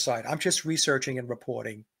the other side. I'm just researching and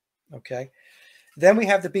reporting. Okay. Then we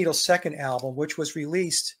have the Beatles' second album, which was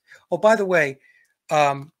released. Oh, by the way,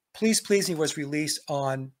 Please Please Me was released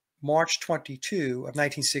on March 22 of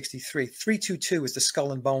 1963. 322 is the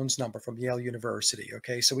Skull and Bones number from Yale University.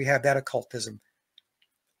 Okay, so we have that occultism,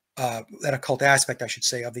 that occult aspect, I should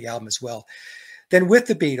say, of the album as well. Then with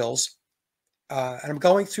the Beatles, and I'm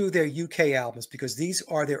going through their UK albums because these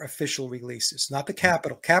are their official releases, not the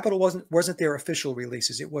Capitol. Capitol wasn't their official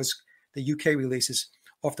releases. It was the UK releases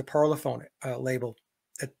off the Parlophone label,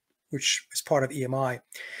 which is part of EMI.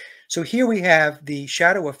 So here we have the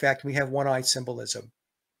shadow effect. We have one-eyed symbolism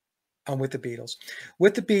with the Beatles.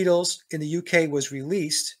 With the Beatles in the UK was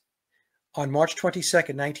released on March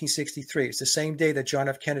 22nd, 1963. It's the same day that John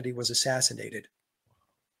F. Kennedy was assassinated.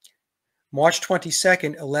 March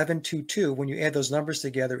 22nd, 1122, when you add those numbers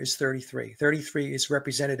together, is 33. 33 is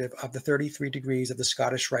representative of the 33 degrees of the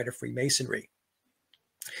Scottish Rite of Freemasonry.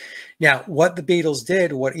 Now, what the Beatles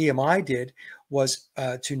did, what EMI did, was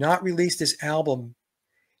to not release this album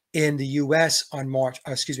in the US on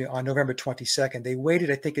November 22nd. They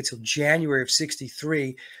waited, I think, until January of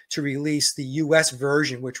 63 to release the US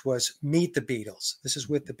version, which was Meet the Beatles. This is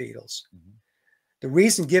with the Beatles. The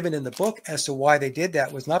reason given in the book as to why they did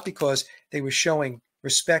that was not because they were showing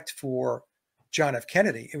respect for John F.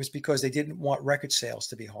 Kennedy. It was because they didn't want record sales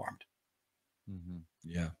to be harmed.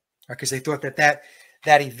 Yeah. Because they thought that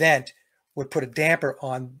event would put a damper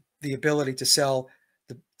on the ability to sell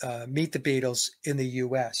the Meet the Beatles in the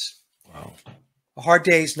U.S. Wow. A Hard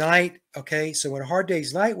Day's Night. Okay, so in A Hard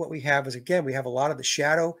Day's Night, what we have is, again, we have a lot of the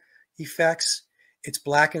shadow effects. It's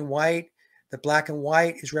black and white. The black and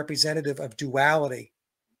white is representative of duality,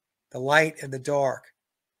 the light and the dark.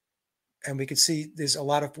 And we can see there's a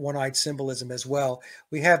lot of one-eyed symbolism as well.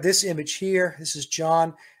 We have this image here. This is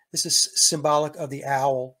John. This is symbolic of the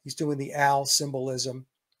owl. He's doing the owl symbolism.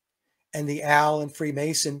 And the owl in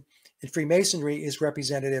Freemason, in Freemasonry, is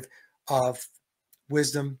representative of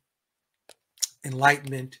wisdom,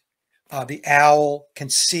 enlightenment. The owl can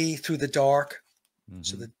see through the dark.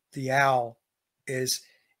 So the owl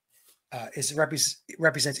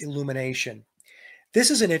represents illumination. This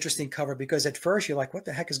is an interesting cover because at first you're like, what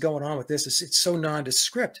the heck is going on with this? It's so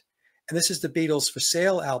nondescript. And this is the Beatles For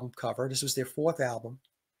Sale album cover. This was their 4th album.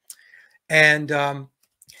 And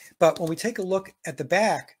but when we take a look at the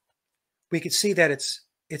back, we can see that it's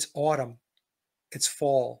autumn, it's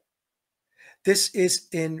fall. This is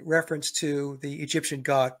in reference to the Egyptian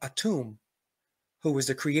god Atum, who was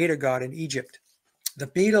the creator god in Egypt. The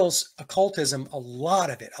Beatles occultism, a lot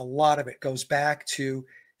of it goes back to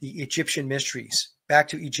the Egyptian mysteries, back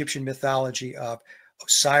to Egyptian mythology of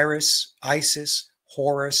Osiris, Isis,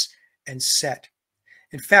 Horus, and Set.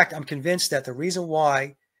 In fact, I'm convinced that the reason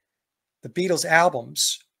why the Beatles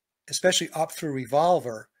albums, especially up through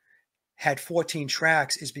Revolver, had 14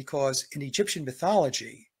 tracks is because in Egyptian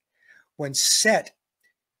mythology, when Set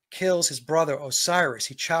kills his brother Osiris,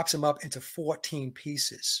 he chops him up into 14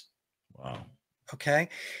 pieces. Wow. Okay.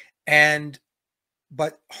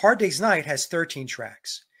 But Hard Day's Night has 13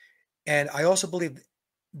 tracks. And I also believe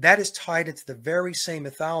that is tied into the very same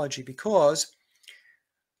mythology because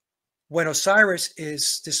when Osiris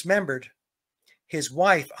is dismembered, his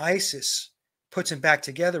wife, Isis, puts him back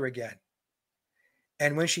together again.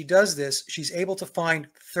 And when she does this, she's able to find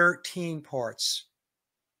 13 parts,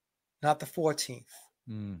 not the 14th.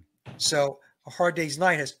 So A Hard Day's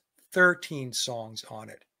Night has 13 songs on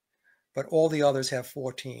it, but all the others have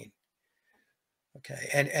 14. Okay,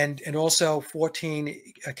 and also 14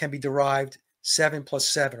 can be derived 7 plus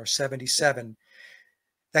 7 or 77.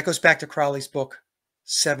 That goes back to Crowley's book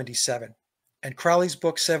 77. And Crowley's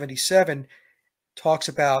book 77 talks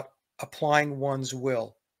about applying one's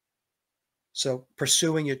will. So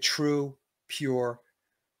pursuing a true, pure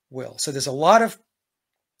will. So there's a lot of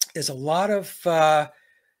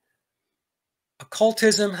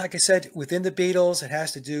occultism, like I said, within the Beatles. It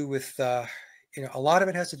has to do with a lot of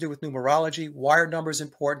it has to do with numerology. Why are numbers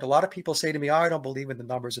important? A lot of people say to me, oh, I don't believe in the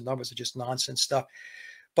numbers. The numbers are just nonsense stuff.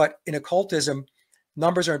 But in occultism,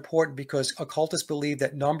 numbers are important because occultists believe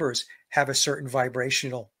that numbers have a certain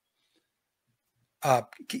vibrational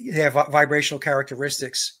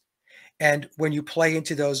characteristics. And when you play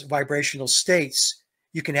into those vibrational states,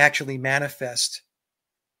 you can actually manifest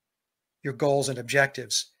your goals and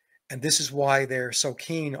objectives. And this is why they're so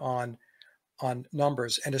keen on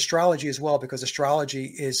numbers and astrology as well, because astrology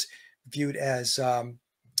is viewed as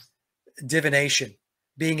divination,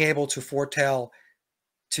 being able to foretell,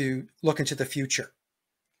 to look into the future.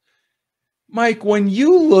 Mike, when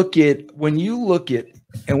you look at,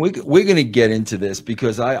 and we're going to get into this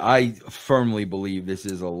because I firmly believe this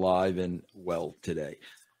is alive and well today.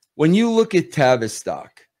 When you look at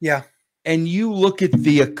Tavistock, yeah, and you look at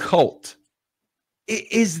the occult,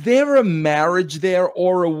 is there a marriage there,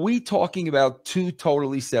 or are we talking about two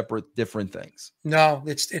totally separate, different things? No,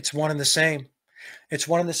 it's one and the same. It's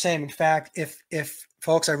one and the same. In fact, if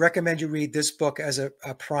folks, I recommend you read this book as a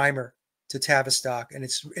primer to Tavistock, and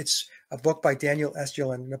it's a book by Daniel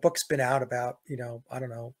Estulin. The book's been out about,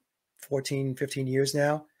 14, 15 years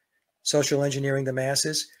now, Social Engineering the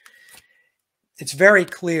Masses. It's very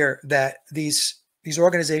clear that these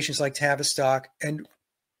organizations like Tavistock, and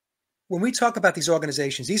when we talk about these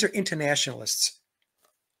organizations, these are internationalists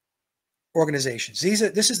organizations.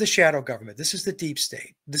 This is the shadow government. This is the deep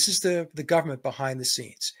state. This is the government behind the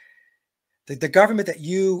scenes. The government that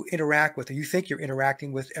you interact with, or you think you're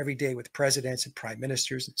interacting with every day, with presidents and prime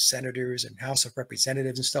ministers and senators and House of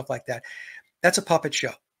Representatives and stuff like that, that's a puppet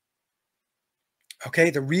show. Okay,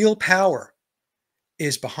 the real power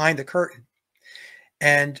is behind the curtain.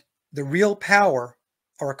 And the real power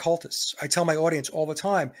are occultists. I tell my audience all the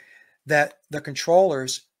time that the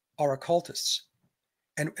controllers are occultists.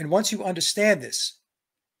 And once you understand this,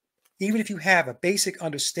 even if you have a basic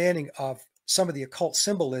understanding of some of the occult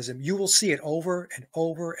symbolism, you will see it over and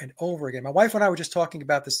over and over again. My wife and I were just talking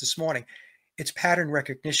about this morning. It's pattern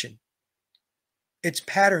recognition. It's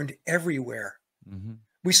patterned everywhere. Mm-hmm.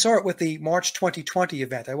 We saw it with the March 2020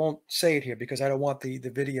 event. I won't say it here because I don't want the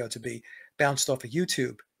video to be bounced off of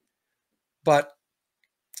YouTube. But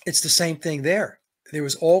it's the same thing there. There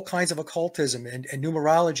was all kinds of occultism and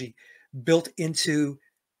numerology built into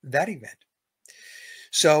that event.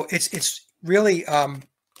 So it's really,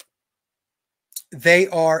 they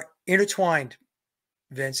are intertwined,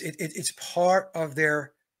 Vince. It's part of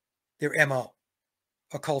their MO,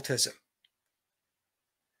 occultism.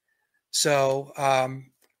 So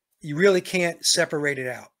you really can't separate it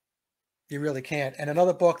out. You really can't. And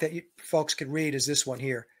another book that you folks could read is this one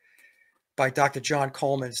here by Dr. John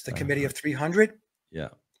Coleman. It's the Committee of 300. Yeah.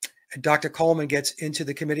 And Dr. Coleman gets into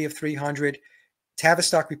the Committee of 300.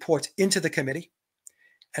 Tavistock reports into the committee.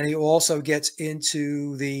 And he also gets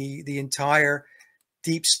into the entire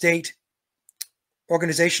deep state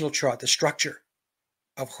organizational chart, the structure.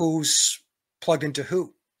 of who's plugged into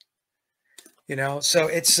who. You know, so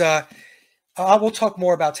it's we'll talk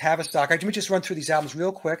more about Tavistock. Let me just run through these albums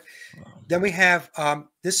real quick. Then we have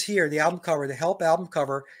this here, the album cover, the Help album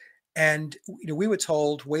cover. And, you know, we were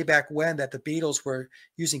told way back when that the Beatles were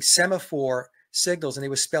using semaphore signals and they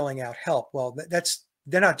were spelling out help. Well,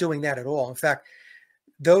 they're not doing that at all. In fact,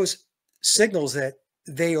 those signals that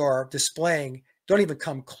they are displaying don't even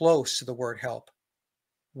come close to the word help.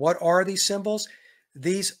 What are these symbols?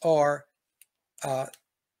 These are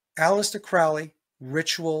Aleister Crowley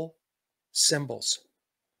ritual symbols.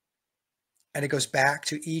 And it goes back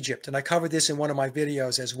to Egypt. And I covered this in one of my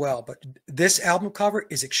videos as well. But this album cover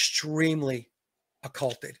is extremely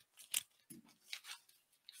occulted.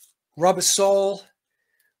 Rubber Soul.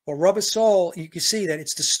 Well, Rubber Soul, you can see that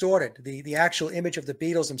it's distorted. The actual image of the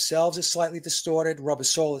Beatles themselves is slightly distorted. Rubber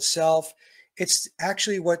Soul itself. It's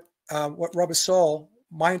actually what Rubber Soul,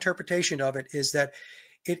 my interpretation of it is that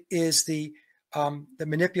it is the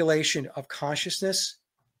manipulation of consciousness.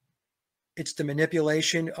 It's the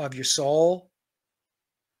manipulation of your soul.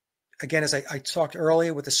 Again, as I talked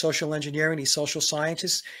earlier with the social engineering, these social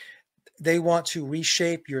scientists, they want to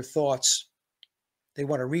reshape your thoughts. They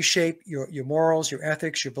want to reshape your morals, your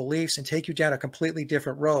ethics, your beliefs, and take you down a completely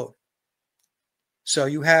different road. So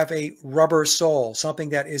you have a rubber soul,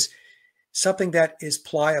 something that is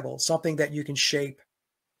pliable, something that you can shape.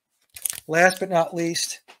 Last but not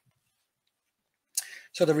least,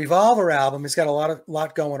 so the Revolver album has got a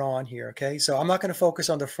lot going on here. Okay, so I'm not going to focus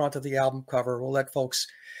on the front of the album cover. We'll let folks,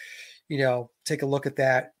 you know, take a look at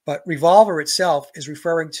that. But Revolver itself is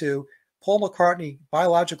referring to Paul McCartney,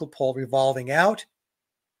 biological Paul, revolving out,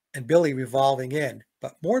 and Billy revolving in.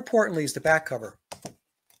 But more importantly is the back cover.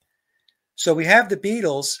 So we have the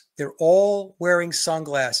Beatles. They're all wearing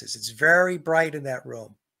sunglasses. It's very bright in that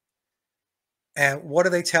room. And what are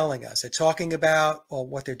they telling us? They're talking about, well,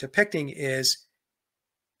 what they're depicting is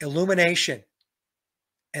illumination,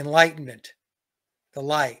 enlightenment, the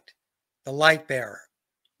light bearer,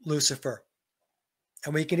 Lucifer.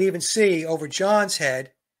 And we can even see over John's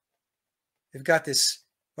head, they've got this,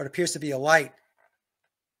 what appears to be a light.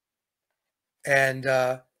 And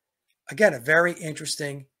again, a very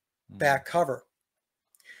interesting back cover.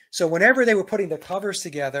 So whenever they were putting the covers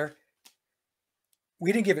together,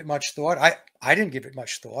 we didn't give it much thought. I didn't give it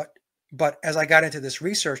much thought. But as I got into this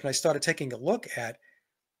research and I started taking a look at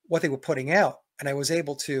what they were putting out, and I was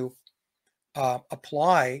able to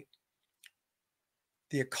apply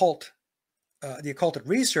the occulted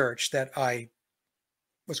research that I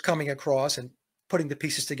was coming across and putting the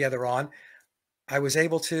pieces together on, I was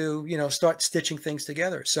able to, you know, start stitching things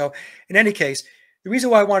together. So in any case, the reason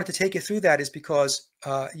why I wanted to take you through that is because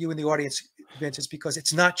you and the audience, Vince, is because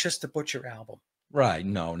it's not just a Butcher album. Right.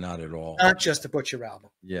 No, not at all. Not just a Butcher album.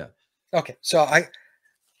 Yeah. Okay. So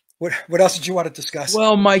what else did you want to discuss?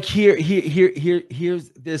 Well, Mike,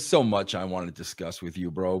 there's so much I want to discuss with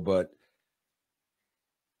you, bro. But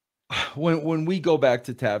when we go back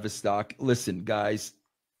to Tavistock, listen, guys,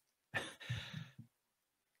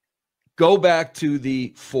 go back to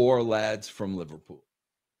the four lads from Liverpool.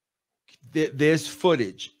 There's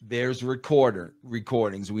footage. There's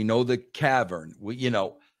recordings. We know the cavern.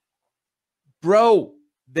 Bro,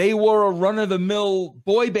 they were a run-of-the-mill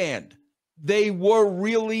boy band. They were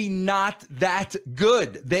really not that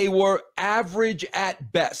good. They were average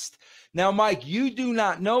at best. Now, Mike, you do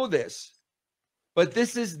not know this, but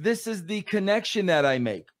this is the connection that I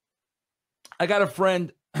make. I got a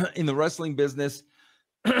friend in the wrestling business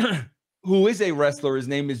who is a wrestler. His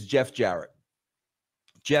name is Jeff Jarrett.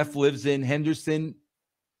 Jeff lives in Hendersonville,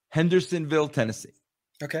 Tennessee.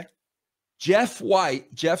 Okay. Jeff's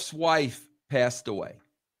wife passed away.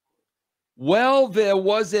 Well, there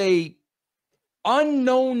was a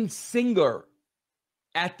unknown singer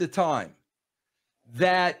at the time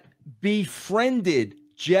that befriended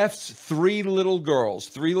Jeff's three little girls.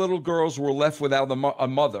 Three little girls were left without a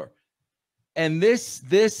mother. And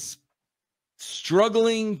this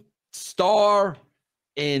struggling star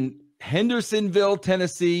in Hendersonville,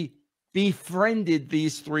 Tennessee, befriended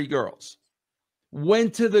these three girls.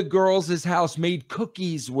 Went to the girls' house, made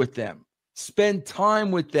cookies with them, spent time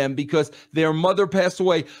with them because their mother passed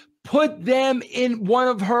away, put them in one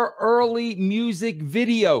of her early music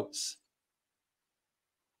videos.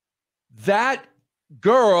 That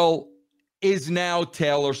girl is now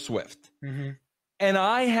Taylor Swift. Mm-hmm. And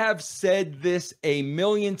I have said this a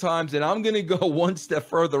million times, and I'm going to go one step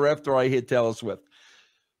further after I hit Taylor Swift.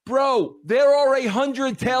 Bro, there are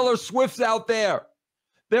 100 Taylor Swifts out there.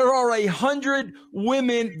 There are 100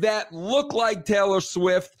 women that look like Taylor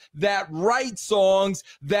Swift, that write songs,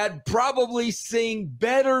 that probably sing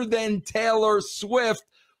better than Taylor Swift.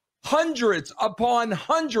 Hundreds upon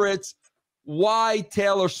hundreds. Why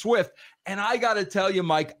Taylor Swift? And I got to tell you,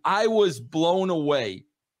 Mike, I was blown away.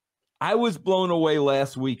 I was blown away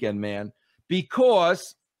last weekend, man,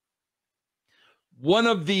 because one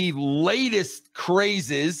of the latest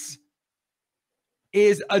crazes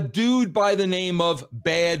is a dude by the name of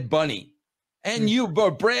Bad Bunny. And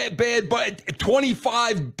Bad Bunny,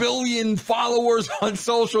 25 billion followers on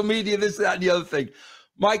social media, this, that, and the other thing.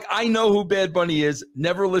 Mike, I know who Bad Bunny is.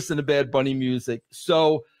 Never listened to Bad Bunny music.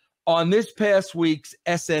 So on this past week's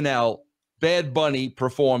SNL, Bad Bunny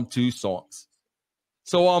performed 2 songs.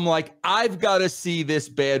 So I'm like, I've got to see this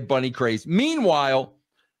Bad Bunny craze. Meanwhile,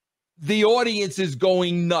 the audience is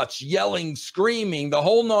going nuts, yelling, screaming, the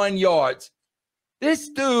whole 9 yards. This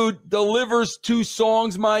dude delivers 2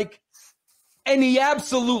 songs, Mike, and he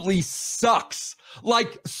absolutely sucks.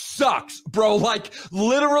 Like, sucks, bro. Like,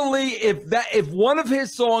 literally, if one of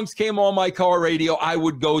his songs came on my car radio, I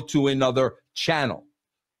would go to another channel.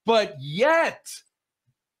 But yet,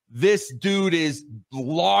 this dude is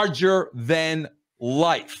larger than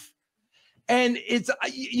life. And it's,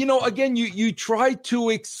 you know, again, you try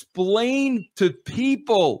to explain to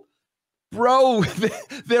people, bro,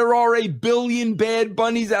 there are a billion Bad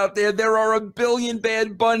Bunnies out there. There are a billion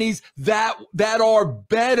Bad Bunnies that are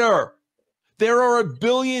better. There are a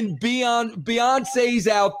billion Beyoncés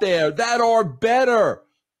out there that are better.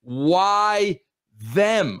 Why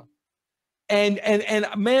them? And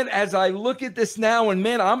man, as I look at this now, and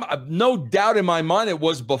man, I'm no doubt in my mind it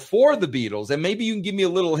was before the Beatles. And maybe you can give me a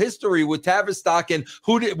little history with Tavistock and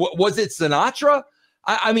was it Sinatra?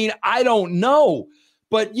 I mean, I don't know.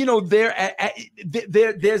 But, you know,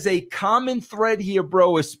 there's a common thread here,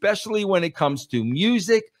 bro, especially when it comes to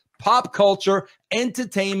music, pop culture,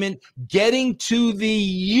 entertainment, getting to the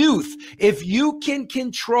youth. If you can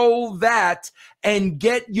control that and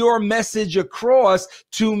get your message across,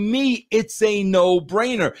 to me, it's a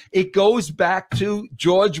no-brainer. It goes back to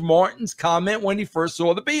George Martin's comment when he first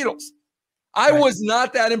saw the Beatles. I was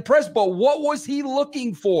not that impressed, but what was he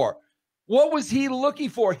looking for? What was he looking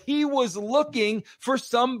for? He was looking for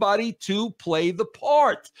somebody to play the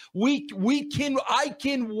part. I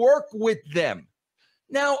can work with them.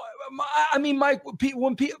 Now, I mean, Mike,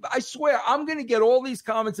 I swear, I'm going to get all these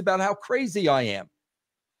comments about how crazy I am.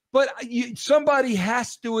 But somebody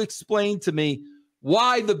has to explain to me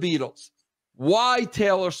why the Beatles, why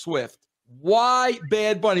Taylor Swift, why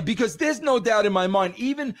Bad Bunny? Because there's no doubt in my mind,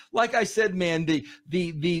 even like I said, man,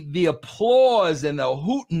 the applause and the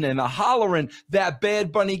hooting and the hollering that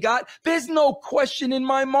Bad Bunny got, there's no question in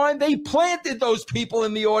my mind. They planted those people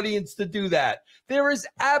in the audience to do that. There is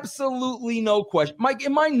absolutely no question. Mike,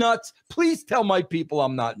 am I nuts? Please tell my people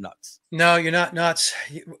I'm not nuts. No, you're not nuts.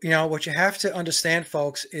 You know, what you have to understand,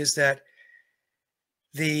 folks, is that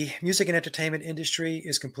the music and entertainment industry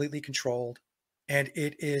is completely controlled. And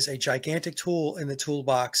it is a gigantic tool in the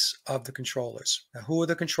toolbox of the controllers. Now, who are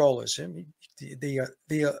the controllers? I mean,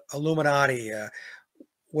 the Illuminati,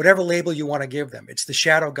 whatever label you want to give them. It's the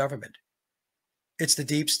shadow government. It's the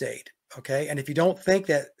deep state. Okay. And if you don't think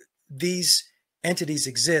that these entities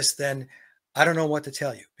exist, then I don't know what to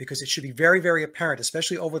tell you, because it should be very, very apparent,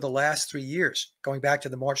 especially over the last 3 years, going back to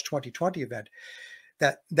the March 2020 event,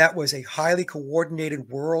 that was a highly coordinated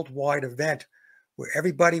worldwide event where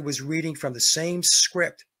everybody was reading from the same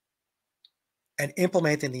script and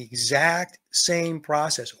implementing the exact same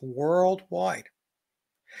process worldwide.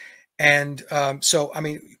 And so, I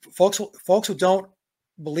mean, folks who don't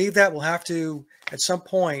believe that will have to, at some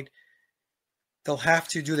point, they'll have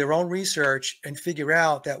to do their own research and figure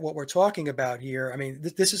out that what we're talking about here, I mean,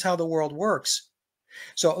 this is how the world works.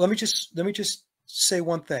 So let me just say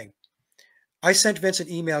one thing. I sent Vince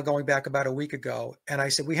an email going back about a week ago, and I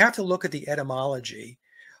said, we have to look at the etymology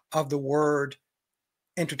of the word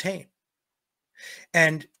entertain.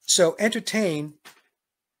 And so entertain,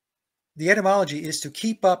 the etymology is to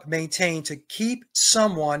keep up, maintain, to keep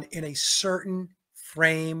someone in a certain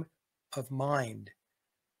frame of mind.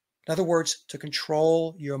 In other words, to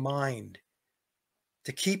control your mind,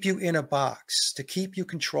 to keep you in a box, to keep you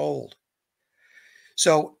controlled.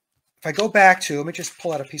 So if I go back to, let me just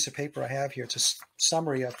pull out a piece of paper I have here. It's a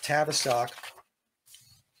summary of Tavistock.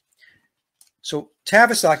 So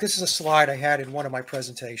Tavistock, this is a slide I had in one of my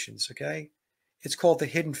presentations, okay? It's called The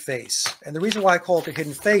Hidden Face. And the reason why I call it The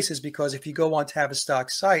Hidden Face is because if you go on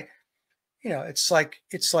Tavistock's site, you know, it's like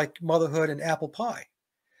motherhood and apple pie.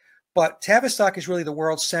 But Tavistock is really the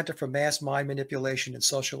world's center for mass mind manipulation and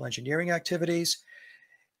social engineering activities.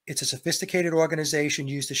 It's a sophisticated organization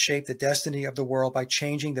used to shape the destiny of the world by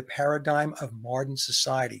changing the paradigm of modern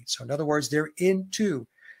society. So in other words, they're into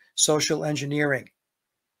social engineering,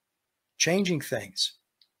 changing things.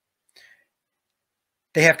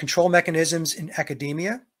 They have control mechanisms in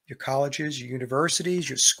academia, your colleges, your universities,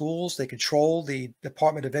 your schools. They control the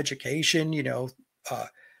Department of Education,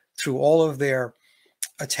 through all of their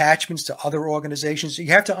attachments to other organizations.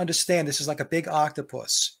 You have to understand this is like a big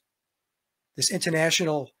octopus, this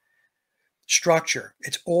international structure.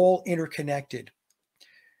 It's all interconnected.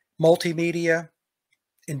 Multimedia,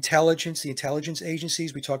 intelligence, the intelligence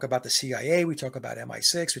agencies. We talk about the CIA, we talk about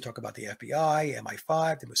MI6, we talk about the FBI,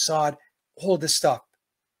 MI5, the Mossad. All of this stuff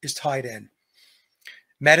is tied in.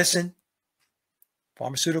 Medicine,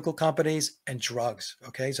 pharmaceutical companies, and drugs.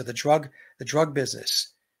 Okay, so the drug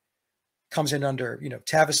business comes in under,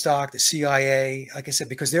 Tavistock, the CIA, like I said,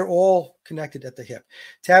 because they're all connected at the hip.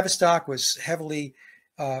 Tavistock was heavily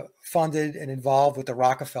funded and involved with the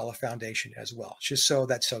Rockefeller Foundation as well. Just so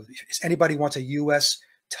if anybody wants a U.S.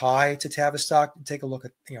 tie to Tavistock, take a look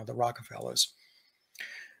at the Rockefellers.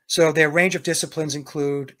 So their range of disciplines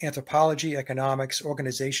include anthropology, economics,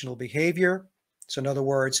 organizational behavior. So in other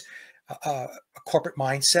words, a corporate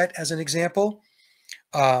mindset, as an example,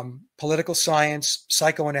 political science,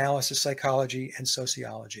 psychoanalysis, psychology, and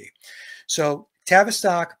sociology. So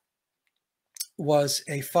Tavistock was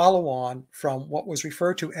a follow-on from what was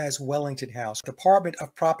referred to as Wellington House, Department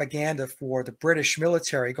of Propaganda for the British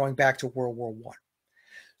military going back to World War I.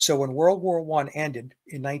 So when World War I ended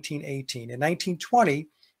in 1918, in 1920,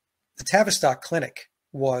 the Tavistock Clinic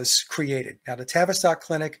was created. Now, the Tavistock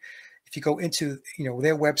Clinic, if you go into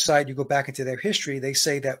their website, you go back into their history, they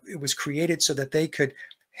say that it was created so that they could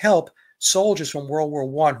help soldiers from World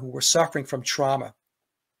War I who were suffering from trauma,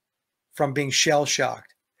 from being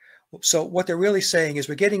shell-shocked. So what they're really saying is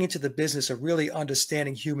we're getting into the business of really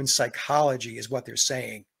understanding human psychology is what they're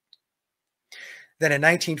saying. Then in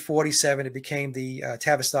 1947, it became the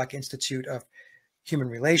Tavistock Institute of Human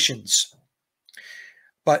Relations.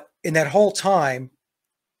 But in that whole time,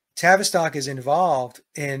 Tavistock is involved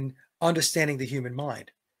in understanding the human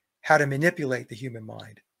mind, how to manipulate the human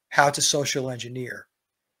mind, how to social engineer.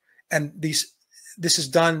 And this is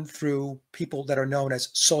done through people that are known as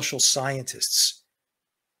social scientists,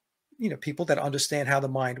 people that understand how the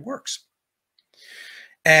mind works.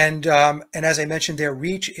 And as I mentioned, their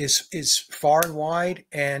reach is far and wide.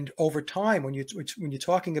 And over time, when you're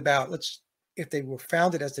talking about, if they were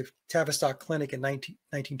founded as the Tavistock Clinic in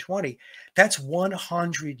 1920, that's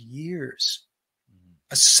 100 years.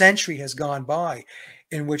 A century has gone by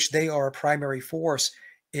in which they are a primary force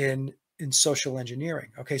in social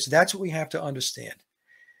engineering. Okay, so that's what we have to understand.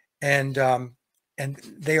 And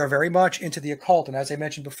they are very much into the occult. And as I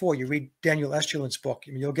mentioned before, you read Daniel Estulin's book,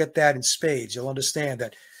 you'll get that in spades. You'll understand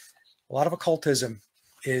that a lot of occultism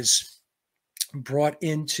is brought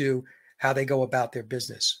into how they go about their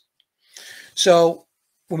business. So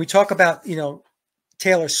when we talk about,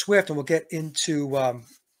 Taylor Swift, and we'll get into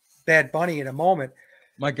Bad Bunny in a moment.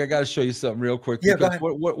 Mike, I got to show you something real quick. Yeah, go ahead.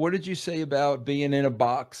 What did you say about being in a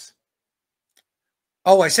box?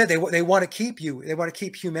 Oh, I said they want to keep you. They want to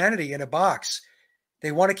keep humanity in a box.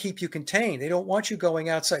 They want to keep you contained. They don't want you going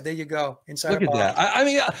outside. There you go, inside Look a box. Look at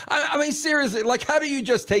that. I mean, seriously, like, how do you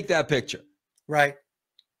just take that picture? Right.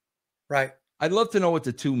 I'd love to know what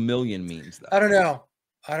the 2 million means, though. I don't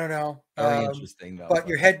know. Very interesting, though. But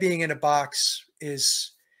your head being in a box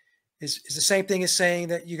is the same thing as saying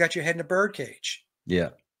that you got your head in a bird cage. Yeah.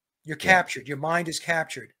 You're captured. Your mind is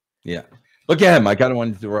captured. Yeah. Look ahead, Mike. I don't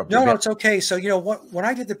want to interrupt. No, it's okay. So, when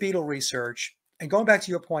I did the Beatle research, and going back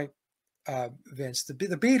to your point, Vince, the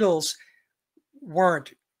Beatles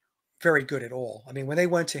weren't very good at all. I mean, when they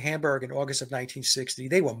went to Hamburg in August of 1960,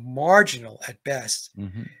 they were marginal at best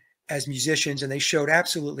as musicians, and they showed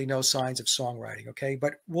absolutely no signs of songwriting. Okay,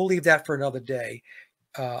 but we'll leave that for another day.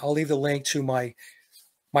 I'll leave the link to my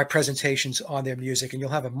presentations on their music, and you'll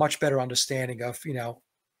have a much better understanding of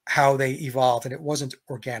how they evolved, and it wasn't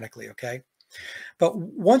organically. Okay, but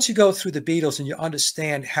once you go through the Beatles and you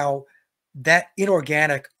understand how that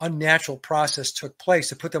inorganic, unnatural process took place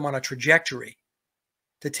to put them on a trajectory,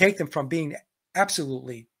 to take them from being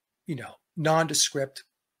absolutely, nondescript,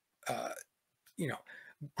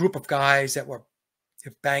 group of guys that were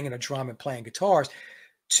banging a drum and playing guitars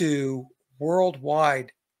to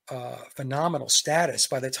worldwide phenomenal status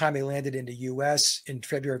by the time they landed in the U.S. in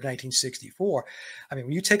February of 1964. I mean,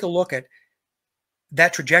 when you take a look at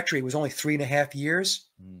that trajectory, it was only 3.5 years.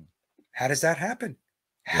 How does that happen?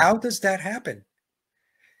 How does that happen?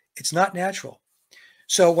 It's not natural.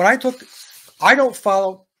 So when I don't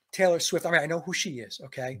follow Taylor Swift. I mean, I know who she is,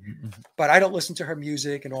 okay, but I don't listen to her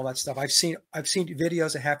music and all that stuff. I've seen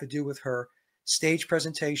videos that have to do with her stage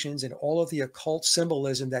presentations and all of the occult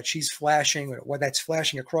symbolism that she's flashing, or what that's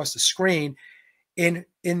flashing across the screen in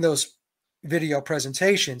those video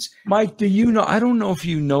presentations. Mike, do you know? I don't know if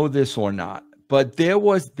you know this or not, but there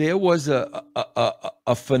was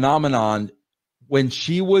a phenomenon when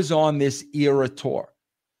she was on this era tour.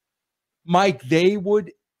 Mike, they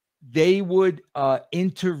would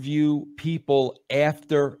interview people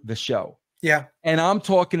after the show. Yeah. And I'm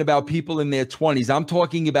talking about people in their 20s. I'm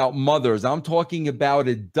talking about mothers. I'm talking about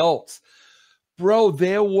adults. Bro,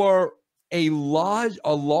 there were a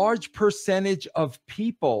large percentage of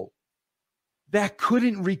people that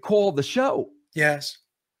couldn't recall the show. Yes.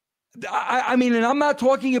 I mean, and I'm not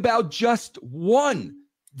talking about just one.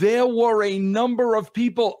 There were a number of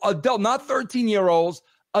people, not 13-year-olds,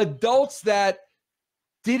 adults that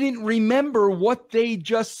didn't remember what they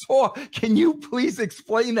just saw. Can you please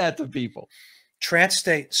explain that to people? Trance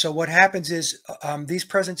state. So what happens is these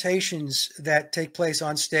presentations that take place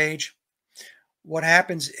on stage, what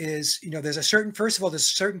happens is, there's a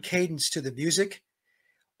certain cadence to the music.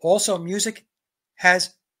 Also, music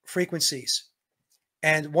has frequencies.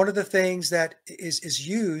 And one of the things that is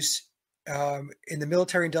used in the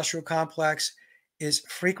military industrial complex is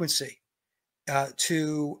frequency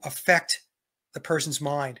to affect the person's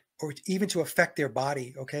mind, or even to affect their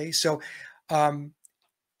body. Okay. So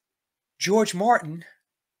George Martin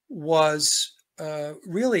was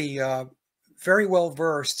really very well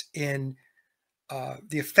versed in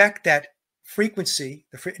the effect that frequency,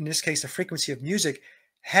 in this case, the frequency of music,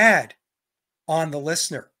 had on the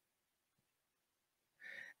listener.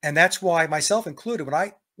 And that's why, myself included,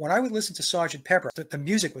 when I would listen to Sgt. Pepper, the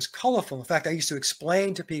music was colorful. In fact, I used to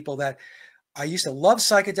explain to people that I used to love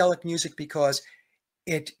psychedelic music because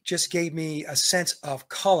it just gave me a sense of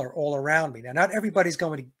color all around me. Now, not everybody's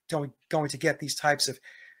going to get these types of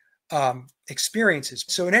experiences.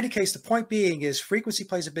 So in any case, the point being is frequency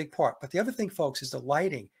plays a big part. But the other thing, folks, is the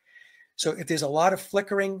lighting. So if there's a lot of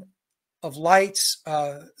flickering of lights,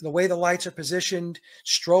 the way the lights are positioned,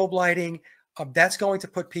 strobe lighting, that's going to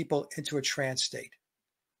put people into a trance state.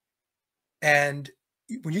 And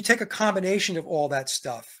when you take a combination of all that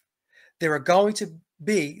stuff, there are going to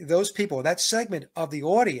be those people, that segment of the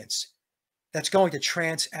audience, that's going to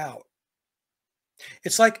trance out.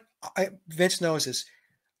 It's like, Vince knows this.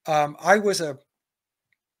 I was a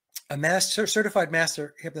certified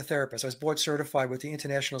master hypnotherapist. I was board certified with the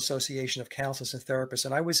International Association of Counselors and Therapists,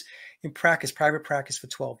 and I was in private practice for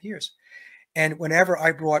 12 years. And whenever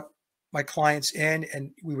I brought my clients in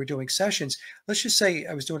and we were doing sessions, let's just say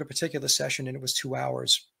I was doing a particular session and it was 2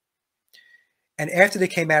 hours. And after they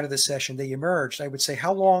came out of the session, they emerged. I would say,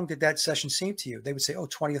 how long did that session seem to you? They would say,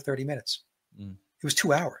 20 or 30 minutes. It was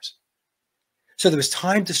 2 hours. So there was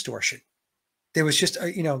time distortion. There was just,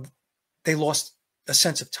 they lost a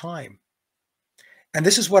sense of time. And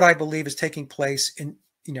this is what I believe is taking place in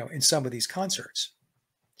some of these concerts.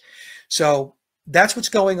 So that's what's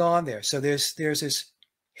going on there. So there's this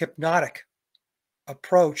hypnotic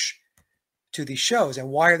approach to these shows. And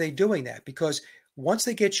why are they doing that? Because once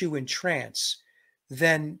they get you in trance,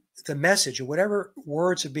 then the message, or whatever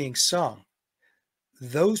words are being sung,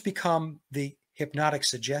 those become the hypnotic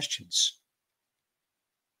suggestions,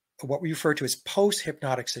 what we refer to as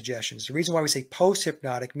post-hypnotic suggestions. The reason why we say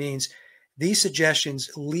post-hypnotic means these suggestions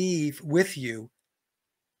leave with you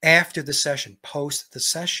after the session, post the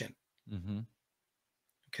session.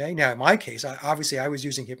 Okay. Now, in my case, obviously I was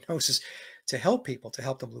using hypnosis to help people, to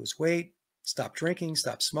help them lose weight, stop drinking,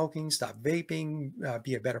 stop smoking, stop vaping,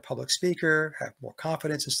 be a better public speaker, have more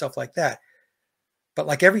confidence and stuff like that. But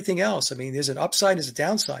like everything else, I mean, there's an upside, there's a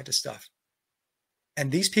downside to stuff.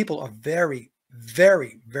 And these people are very,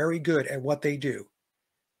 very, very good at what they do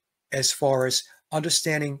as far as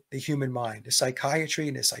understanding the human mind, the psychiatry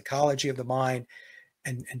and the psychology of the mind,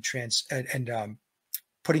 and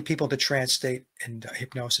putting people into trance state and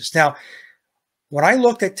hypnosis. Now, when I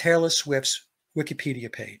looked at Taylor Swift's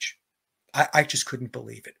Wikipedia page, I just couldn't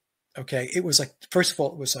believe it. Okay. It was like, first of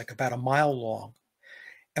all, it was like about a mile long.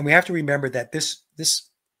 And we have to remember that this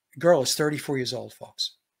girl is 34 years old,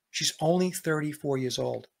 folks. She's only 34 years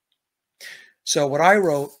old. So what I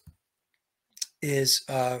wrote is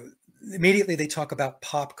immediately they talk about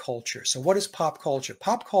pop culture. So what is pop culture?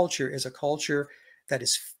 Pop culture is a culture that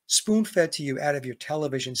is spoon-fed to you out of your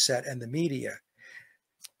television set and the media.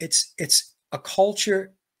 It's a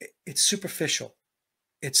culture, it's superficial.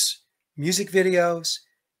 It's music videos,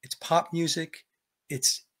 it's pop music,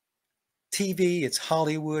 it's TV, it's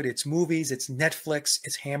Hollywood, it's movies, it's Netflix,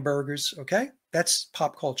 it's hamburgers, okay? That's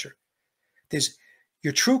pop culture. There's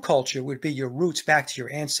Your true culture would be your roots back to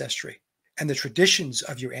your ancestry and the traditions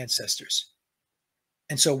of your ancestors.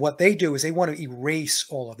 And so what they do is they want to erase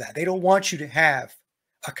all of that. They don't want you to have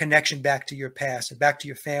a connection back to your past and back to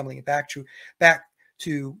your family and back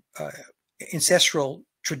to ancestral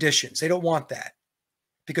traditions. They don't want that,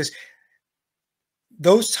 because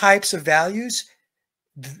those types of values,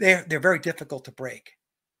 they're very difficult to break.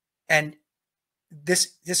 And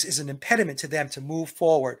this is an impediment to them to move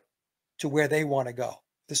forward to where they want to go.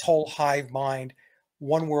 This whole hive mind,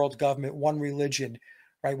 one world government, one religion,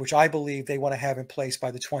 right? Which I believe they want to have in place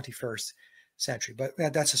by the 21st century. But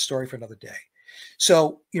that's a story for another day.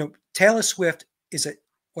 So, Taylor Swift is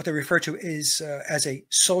what they refer to is as a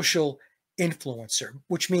social influencer,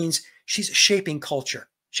 which means she's shaping culture.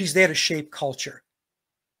 She's there to shape culture.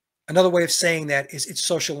 Another way of saying that is it's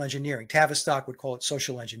social engineering. Tavistock would call it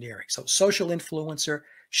social engineering. So social influencer,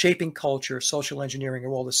 shaping culture, social engineering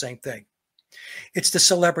are all the same thing. It's the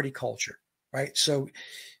celebrity culture, right? So,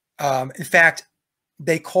 in fact,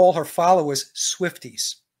 they call her followers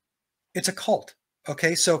Swifties. It's a cult,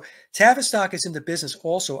 okay? So Tavistock is in the business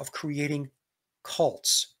also of creating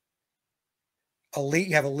cults.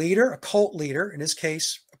 You have a leader, a cult leader, in this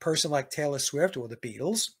case, a person like Taylor Swift or the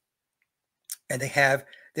Beatles, and they have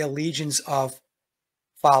their legions of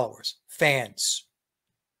followers, fans,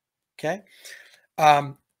 okay?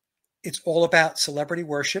 It's all about celebrity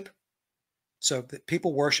worship. So that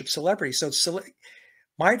people worship celebrities. So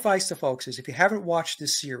my advice to folks is, if you haven't watched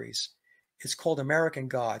this series, it's called American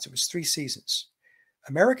Gods. It was 3 seasons.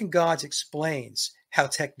 American Gods explains how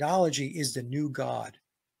technology is the new God.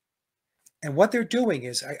 And what they're doing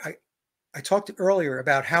is, I talked earlier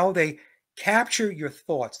about how they capture your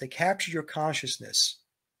thoughts. They capture your consciousness.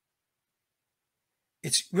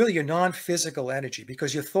 It's really your non-physical energy,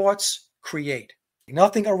 because your thoughts create.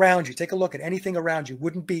 Nothing around you, take a look at anything around you,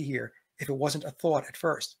 wouldn't be here if it wasn't a thought at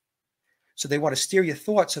first. So they want to steer your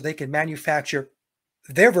thoughts so they can manufacture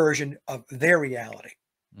their version of their reality.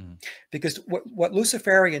 Mm-hmm. Because what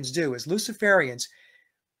Luciferians do is,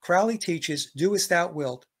 Crowley teaches, do as thou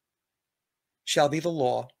wilt shall be the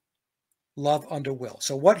law, love under will.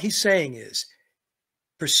 So what he's saying is,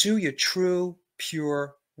 pursue your true,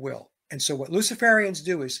 pure will. And so what Luciferians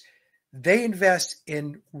do is, they invest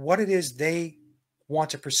in what it is they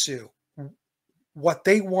want to pursue, what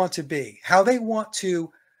they want to be, how they want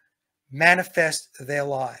to manifest their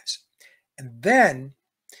lives. And then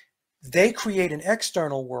they create an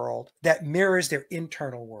external world that mirrors their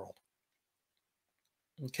internal world.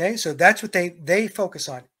 Okay, so that's what they focus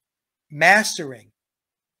on, mastering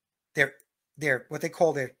their what they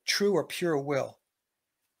call their true or pure will,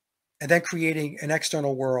 and then creating an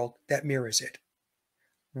external world that mirrors it.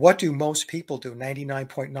 What do most people do?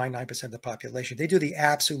 99.99% of the population. They do the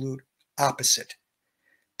absolute opposite.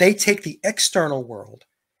 They take the external world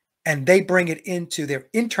and they bring it into their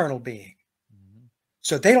internal being. Mm-hmm.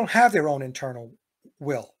 So they don't have their own internal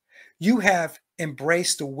will. You have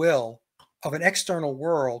embraced the will of an external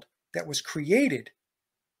world that was created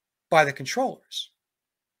by the controllers.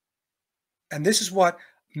 And this is what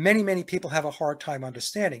many, many people have a hard time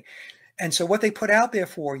understanding. And so what they put out there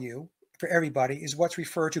for you, for everybody, is what's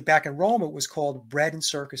referred to, back in Rome, it was called bread and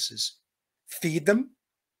circuses. Feed them,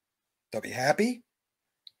 they'll be happy.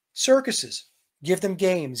 Circuses, give them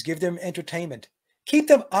games, give them entertainment, keep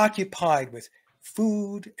them occupied with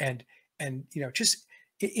food and just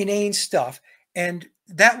inane stuff, and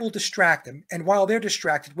that will distract them. And while they're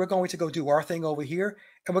distracted, we're going to go do our thing over here,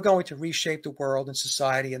 and we're going to reshape the world and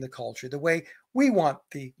society and the culture the way we want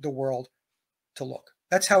the world to look.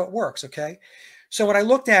 That's how it works, okay? So when I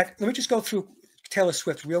looked at, let me just go through Taylor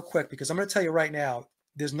Swift real quick, because I'm going to tell you right now,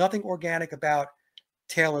 there's nothing organic about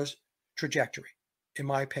Taylor's trajectory, in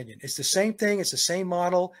my opinion. It's the same thing. It's the same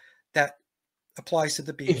model that applies to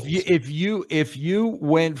the Beatles. If you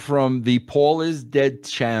went from the Paul is Dead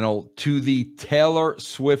channel to the Taylor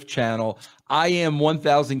Swift channel, I am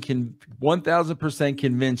 1,000%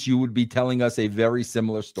 convinced you would be telling us a very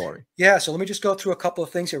similar story. Yeah. So let me just go through a couple of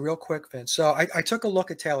things here real quick, Vince. So I took a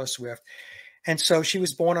look at Taylor Swift. And so she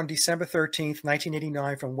was born on December 13th,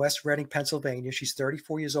 1989, from West Reading, Pennsylvania. She's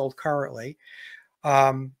 34 years old currently.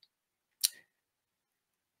 The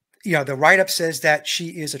write-up says that she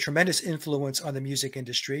is a tremendous influence on the music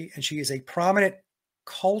industry, and she is a prominent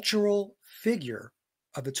cultural figure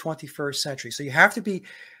of the 21st century. So you have to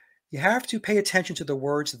pay attention to the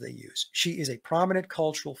words that they use. She is a prominent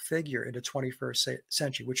cultural figure in the 21st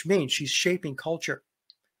century, which means she's shaping culture.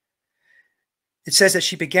 It says that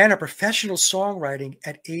she began her professional songwriting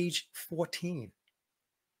at age 14.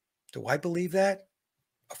 Do I believe that?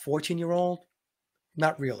 A 14-year-old?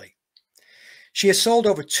 Not really. She has sold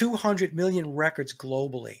over 200 million records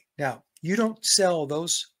globally. Now, you don't sell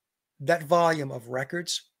that volume of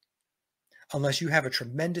records unless you have a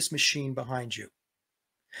tremendous machine behind you.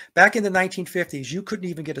 Back in the 1950s, you couldn't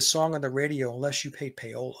even get a song on the radio unless you paid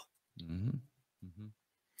payola. Mm-hmm. Mm-hmm.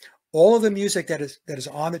 All of the music that is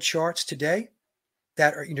on the charts today,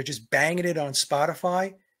 that are just banging it on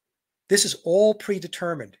Spotify, this is all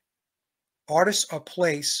predetermined. Artists are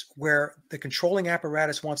placed where the controlling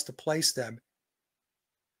apparatus wants to place them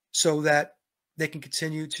so that they can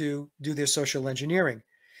continue to do their social engineering.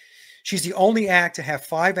 She's the only act to have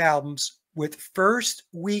 5 albums with first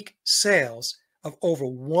week sales of over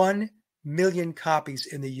 1 million copies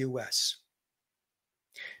in the US.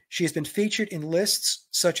 She has been featured in lists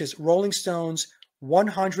such as Rolling Stone's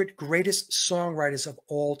 100 Greatest Songwriters of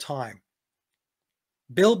All Time,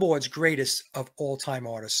 Billboard's Greatest of All Time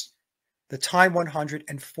Artists, the Time 100,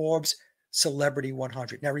 and Forbes Celebrity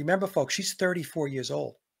 100. Now remember, folks, she's 34 years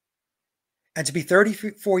old. And to be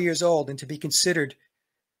 34 years old and to be considered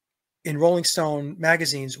in Rolling Stone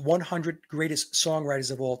magazine's 100 Greatest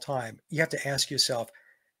Songwriters of All Time, you have to ask yourself,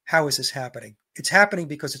 how is this happening? It's happening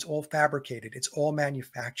because it's all fabricated. It's all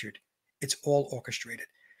manufactured. It's all orchestrated.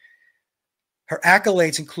 Her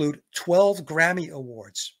accolades include 12 Grammy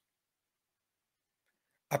Awards,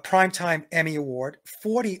 a Primetime Emmy Award,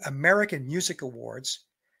 40 American Music Awards,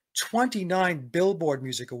 29 Billboard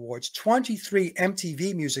Music Awards, 23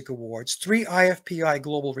 MTV Music Awards, 3 IFPI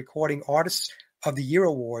Global Recording Artists of the Year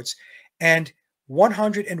Awards, and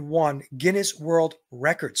 101 Guinness World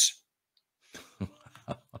Records.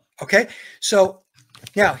 Okay, so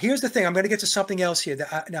now here's the thing. I'm going to get to something else here.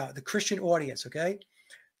 Now, the Christian audience, okay?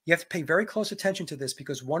 You have to pay very close attention to this,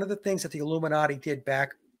 because one of the things that the Illuminati did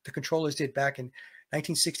back, the controllers did back in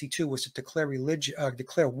 1962, was to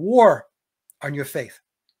declare war on your faith.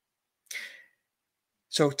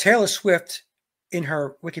 So Taylor Swift, in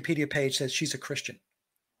her Wikipedia page, says she's a Christian.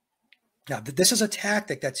 Now, this is a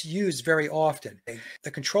tactic that's used very often.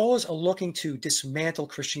 The controllers are looking to dismantle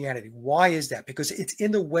Christianity. Why is that? Because it's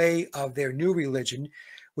in the way of their new religion,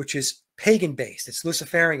 which is pagan-based. It's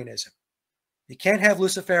Luciferianism. You can't have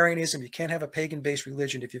Luciferianism. You can't have a pagan-based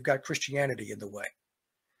religion if you've got Christianity in the way.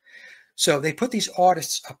 So they put these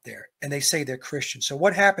artists up there and they say they're Christian. So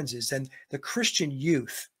what happens is then the Christian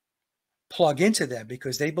youth plug into them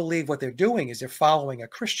because they believe what they're doing is they're following a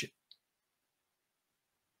Christian.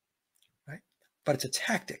 Right? But it's a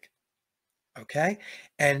tactic. Okay?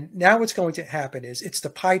 And now what's going to happen is it's the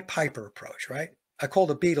Pied Piper approach, right? I call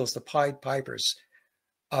the Beatles the Pied Pipers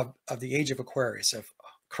of the age of Aquarius, of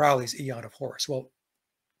Crowley's Aeon of Horus. Well,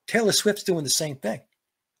 Taylor Swift's doing the same thing,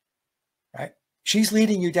 right? She's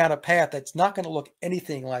leading you down a path that's not going to look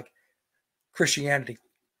anything like Christianity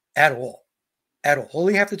at all. At all. All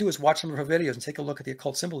you have to do is watch some of her videos and take a look at the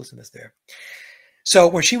occult symbolism that's there. So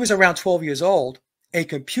when she was around 12 years old, a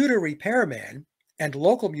computer repairman and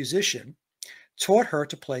local musician taught her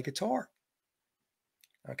to play guitar.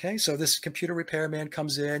 Okay, so this computer repairman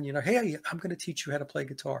comes in, you know, hey, I'm going to teach you how to play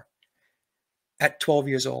guitar at 12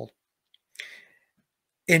 years old.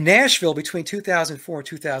 In Nashville between 2004 and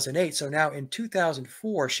 2008, so now in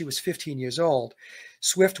 2004, she was 15 years old,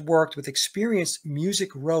 Swift worked with experienced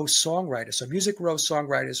Music Row songwriters. So Music Row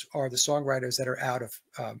songwriters are the songwriters that are out of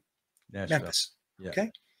Memphis. Yeah.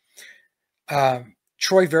 Okay.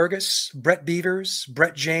 Troy Vergas, Brett Beavers,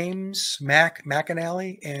 Brett James, Mac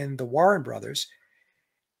McAnally, and the Warren brothers.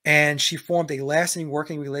 And she formed a lasting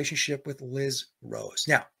working relationship with Liz Rose.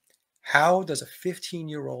 Now, how does a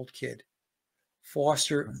 15-year-old kid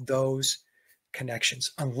foster those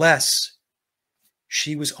connections unless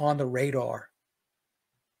she was on the radar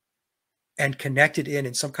and connected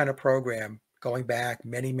in some kind of program going back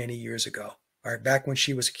many, many years ago, all right, back when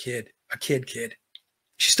she was a kid.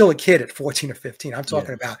 She's still a kid at 14 or 15. I'm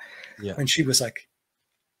talking about when she was like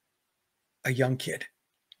a young kid.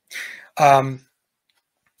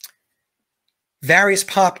 Various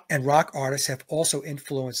pop and rock artists have also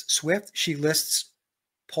influenced Swift. She lists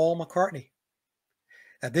Paul McCartney.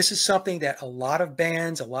 Now, this is something that a lot of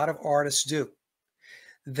bands, a lot of artists do.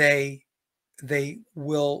 They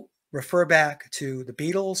will refer back to the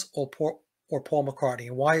Beatles or Paul McCartney.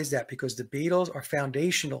 And why is that? Because the Beatles are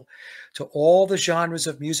foundational to all the genres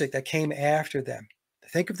of music that came after them.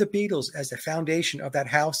 Think of the Beatles as the foundation of that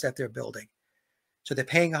house that they're building. So they're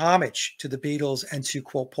paying homage to the Beatles and to,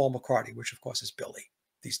 quote, Paul McCartney, which, of course, is Billy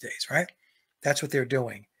these days, right? That's what they're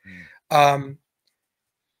doing.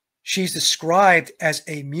 She's described as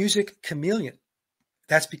a music chameleon.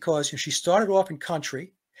 That's because she started off in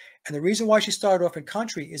country. And the reason why she started off in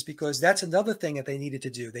country is because that's another thing that they needed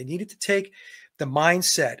to do. They needed to take the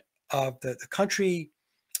mindset of the country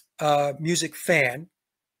music fan,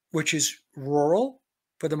 which is rural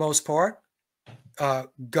for the most part,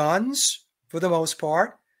 guns for the most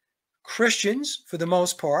part, Christians for the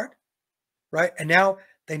most part, right? And now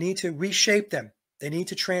they need to reshape them. They need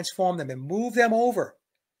to transform them and move them over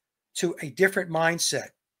to a different mindset.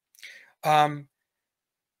 And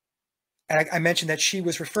I mentioned that she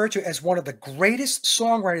was referred to as one of the greatest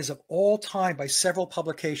songwriters of all time by several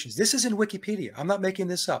publications. This is in Wikipedia. I'm not making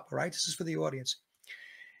this up, all right? This is for the audience.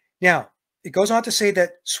 Now, it goes on to say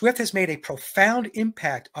that Swift has made a profound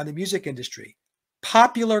impact on the music industry,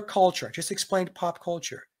 popular culture, I just explained pop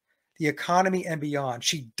culture, the economy and beyond.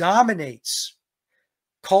 She dominates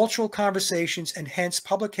cultural conversations, and hence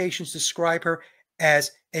publications describe her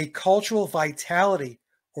as a cultural vitality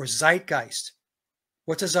or zeitgeist.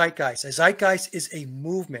 What's a zeitgeist? A zeitgeist is a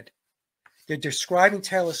movement. They're describing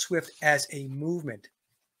Taylor Swift as a movement.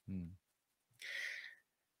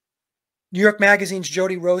 New York Magazine's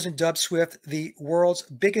Jody Rosen dubbed Swift the world's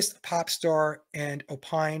biggest pop star and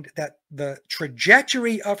opined that the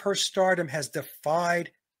trajectory of her stardom has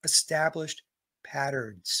defied established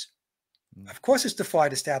patterns. Of course it's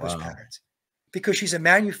defied established patterns because she's a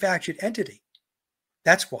manufactured entity.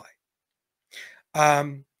 That's why.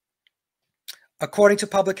 According to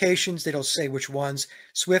publications, they don't say which ones,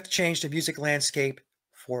 Swift changed the music landscape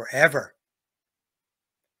forever.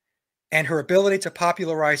 And her ability to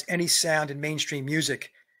popularize any sound in mainstream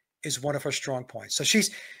music is one of her strong points. So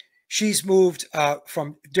she's moved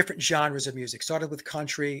from different genres of music, started with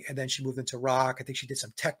country, and then she moved into rock. I think she did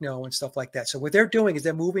some techno and stuff like that. So what they're doing is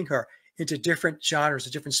they're moving her into different genres,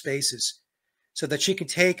 different spaces, so that she can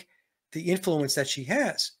take the influence that she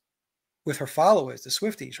has with her followers, the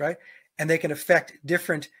Swifties, right? And they can affect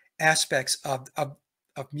different aspects of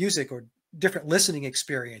music or different listening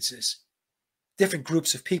experiences, different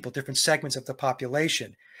groups of people, different segments of the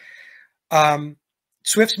population.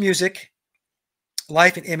 Swift's music,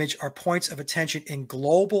 life, and image are points of attention in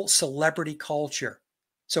global celebrity culture.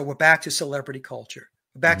 So we're back to celebrity culture.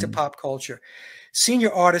 We're back to pop culture.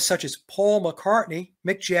 Senior artists such as Paul McCartney,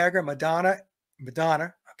 Mick Jagger, Madonna,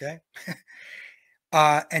 okay,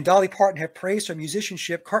 and Dolly Parton have praised her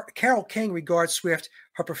musicianship. Carole King regards Swift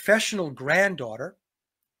her professional granddaughter,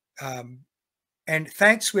 and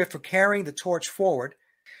thanked Swift for carrying the torch forward.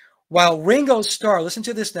 While Ringo Starr, listen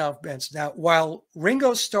to this now, Vince. Now, while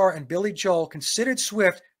Ringo Starr and Billy Joel considered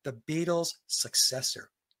Swift the Beatles' successor.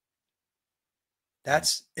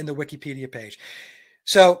 That's in the Wikipedia page.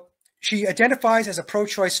 So she identifies as a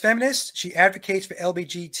pro-choice feminist. She advocates for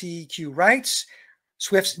LGBTQ rights.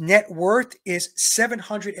 Swift's net worth is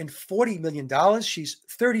 $740 million. She's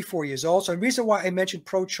 34 years old. So the reason why I mentioned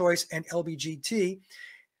pro-choice and LGBT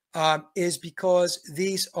is because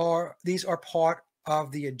these are part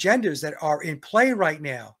of the agendas that are in play right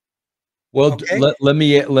now. Well, okay? let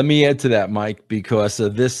me add to that, Mike, because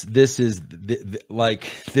this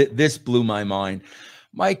blew my mind.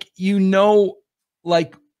 Mike,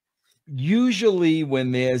 like usually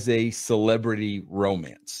when there's a celebrity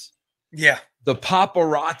romance, yeah, the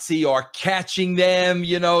paparazzi are catching them,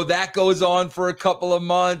 that goes on for a couple of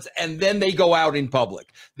months and then they go out in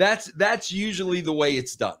public. That's usually the way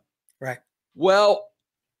it's done. Right. Well,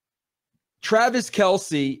 Travis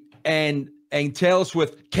Kelce and Taylor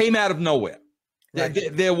Swift came out of nowhere. Right.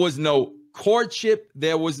 There was no courtship.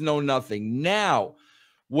 There was no nothing. Now,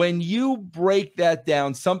 when you break that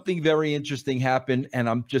down, something very interesting happened, and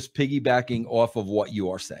I'm just piggybacking off of what you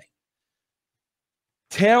are saying.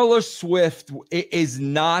 Taylor Swift is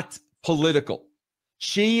not political.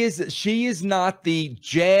 She is not the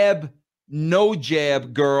jab, no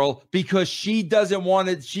jab girl, because she doesn't want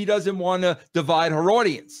to divide her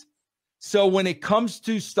audience. So when it comes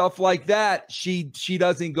to stuff like that, she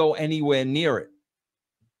doesn't go anywhere near it.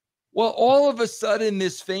 Well, all of a sudden,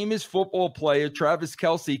 this famous football player, Travis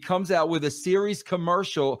Kelce, comes out with a series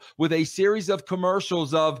of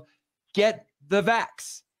commercials of get the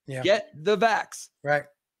vax. Yeah. Get the vax. Right.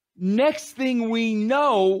 Next thing we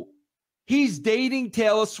know, he's dating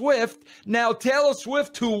Taylor Swift. Now, Taylor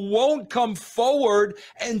Swift, who won't come forward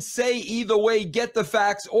and say either way, get the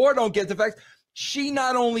facts or don't get the facts, she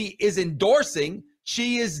not only is endorsing,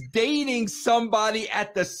 she is dating somebody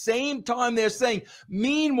at the same time they're saying.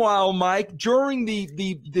 Meanwhile, Mike, during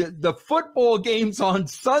the football games on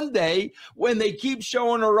Sunday, when they keep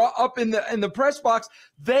showing her up in the press box,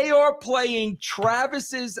 they are playing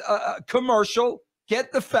Travis's commercial,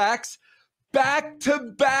 get the facts, back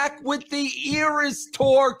to back with the Eras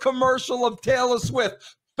Tour commercial of Taylor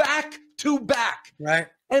Swift, back to back. Right.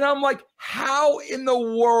 And I'm like, how in the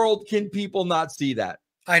world can people not see that?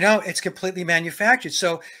 I know, it's completely manufactured.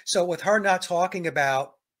 So with her not talking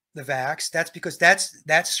about the vax, that's because that's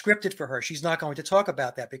scripted for her. She's not going to talk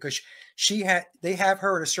about that because they have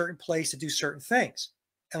her at a certain place to do certain things.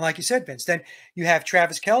 And like you said, Vince, then you have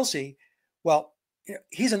Travis Kelce. Well,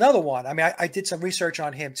 he's another one. I mean, I did some research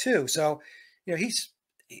on him too. So,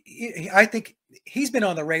 I think he's been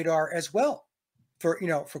on the radar as well for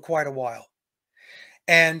quite a while.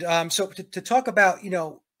 And so to talk about,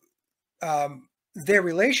 their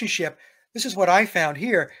relationship, this is what I found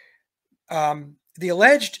here. The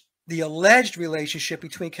alleged relationship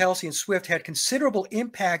between Kelce and Swift had considerable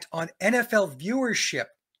impact on NFL viewership.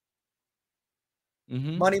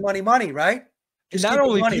 Mm-hmm. Money, money, money, right? Just not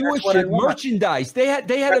only money, viewership, merchandise. They had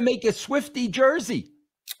to make a Swifty jersey.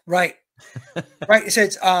 Right. Right. It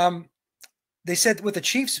says they said with the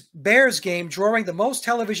Chiefs-Bears game drawing the most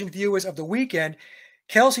television viewers of the weekend,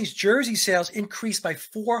 Kelce's jersey sales increased by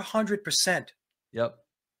 400%. Yep.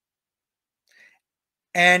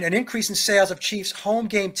 And an increase in sales of Chiefs home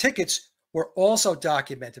game tickets were also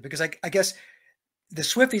documented because I guess the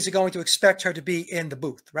Swifties are going to expect her to be in the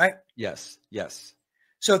booth, right? Yes. Yes.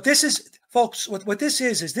 So this is, folks, what this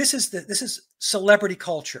is celebrity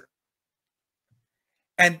culture.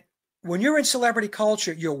 And when you're in celebrity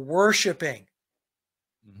culture, you're worshiping.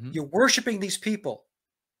 Mm-hmm. You're worshiping these people.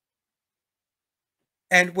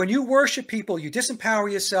 And when you worship people, you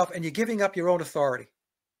disempower yourself and you're giving up your own authority.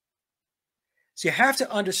 So you have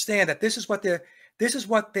to understand that this is what they're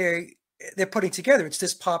putting together. It's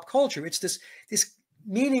this pop culture. It's this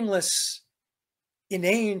meaningless,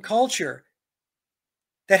 inane culture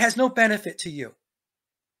that has no benefit to you,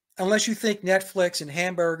 unless you think Netflix and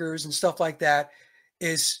hamburgers and stuff like that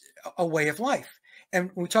is a way of life. And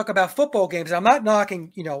when we talk about football games, I'm not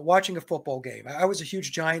knocking, watching a football game. I was a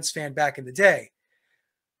huge Giants fan back in the day.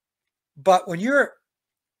 But when you're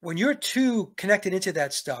too connected into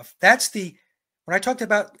that stuff, when I talked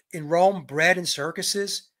about in Rome, bread and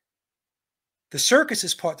circuses, the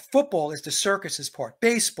circuses part, football is the circuses part,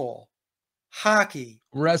 baseball, hockey,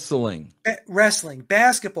 wrestling,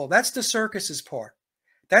 basketball, that's the circuses part.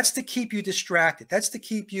 That's to keep you distracted. That's to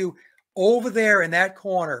keep you over there in that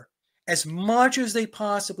corner as much as they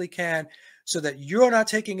possibly can so that you're not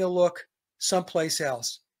taking a look someplace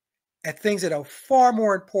else at things that are far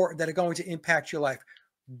more important that are going to impact your life.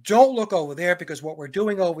 Don't look over there because what we're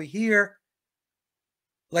doing over here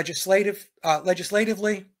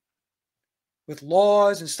legislatively with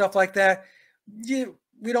laws and stuff like that,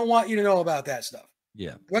 we don't want you to know about that stuff.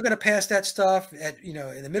 Yeah. We're going to pass that stuff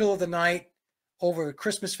in the middle of the night over a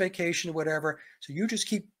Christmas vacation or whatever. So you just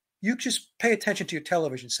pay attention to your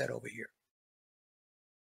television set over here.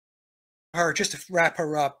 Just to wrap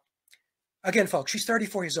her up. Again, folks, she's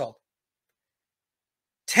 34 years old.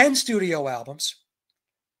 10 studio albums,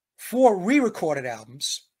 4 re-recorded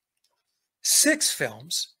albums, 6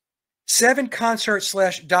 films, 7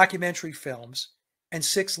 concert/documentary films, and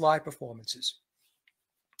 6 live performances.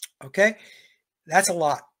 Okay? That's a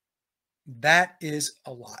lot. That is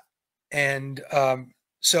a lot. And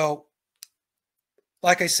so,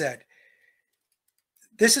 like I said,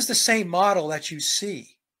 this is the same model that you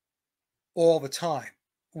see all the time.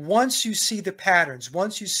 Once you see the patterns,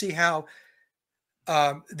 once you see how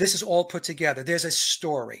this is all put together, there's a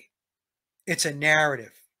story. It's a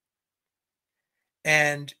narrative.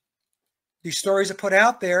 And these stories are put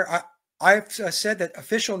out there. I've said that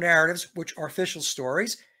official narratives, which are official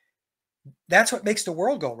stories, that's what makes the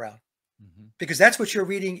world go round. Mm-hmm. Because that's what you're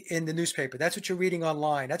reading in the newspaper. That's what you're reading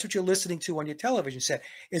online. That's what you're listening to on your television set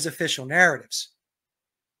is official narratives.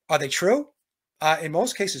 Are they true? In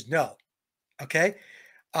most cases, no. Okay.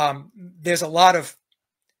 There's a lot of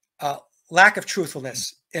lack of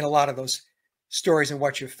truthfulness in a lot of those stories and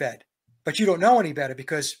what you're fed, but you don't know any better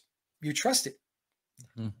because you trust it.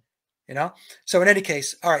 Mm-hmm. So in any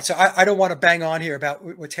case, all right. So I don't want to bang on here about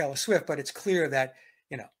with Taylor Swift, but it's clear that,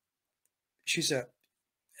 she's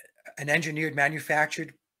an engineered,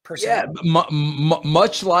 manufactured person. Yeah.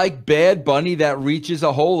 Much like Bad Bunny that reaches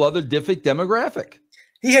a whole other different demographic.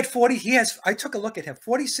 I took a look at him,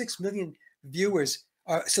 46 million viewers,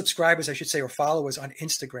 subscribers, I should say, or followers on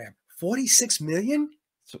Instagram. 46 million?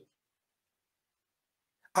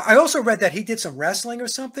 I also read that he did some wrestling or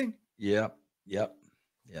something. Yep.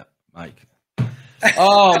 Mike.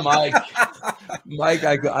 Oh, Mike. Mike,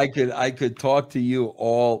 I could talk to you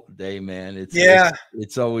all day, man.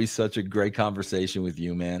 It's always such a great conversation with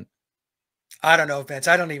you, man. I don't know, Vince.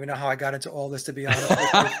 I don't even know how I got into all this, to be honest with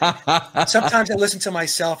you. Sometimes I listen to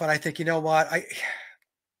myself and I think, you know what? I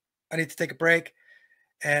need to take a break.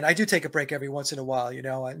 And I do take a break every once in a while,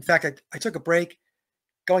 In fact, I took a break,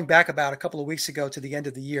 going back about a couple of weeks ago to the end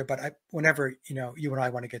of the year, but whenever, you know, you and I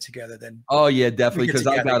want to get together, then. Oh yeah, definitely. Because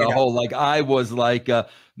I got a whole, like, I was like,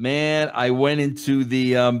 man, I went into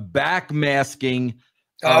the backmasking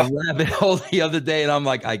rabbit hole the other day, and I'm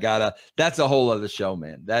like, that's a whole other show,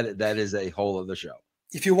 man. That is a whole other show.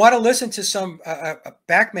 If you want to listen to some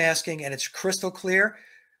backmasking and it's crystal clear,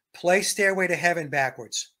 play Stairway to Heaven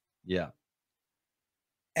backwards. Yeah.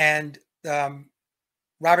 And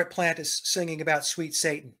Robert Plant is singing about Sweet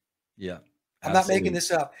Satan. Yeah. I'm not making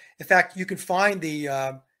this up. In fact, you can find the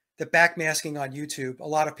backmasking on YouTube. A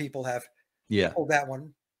lot of people have pulled that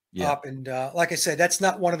one up. And like I said, that's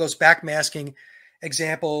not one of those backmasking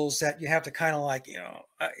examples that you have to kind of like, you know,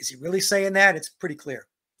 is he really saying that? It's pretty clear.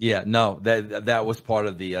 Yeah, no, that was part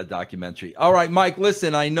of the documentary. All right, Mike,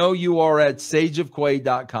 listen, I know you are at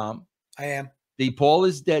sageofquay.com. I am. The Paul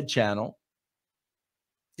is Dead channel.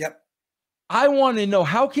 Yep. I want to know,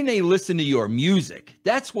 how can they listen to your music?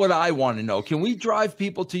 That's what I want to know. Can we drive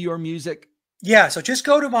people to your music? Yeah, so just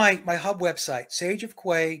go to my hub website,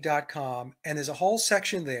 sageofquay.com, and there's a whole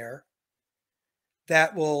section there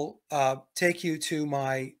that will take you to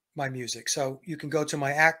my music. So you can go to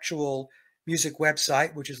my actual music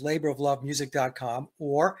website, which is laboroflovemusic.com,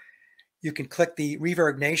 or you can click the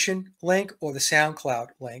Reverb Nation link or the SoundCloud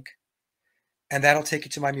link, and that'll take you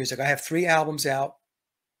to my music. I have 3 albums out.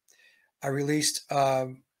 I released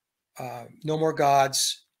No More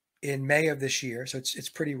Gods in May of this year, so it's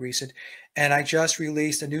pretty recent. And I just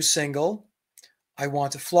released a new single, I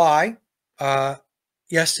Want to Fly,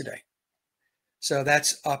 yesterday. So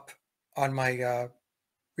that's up on my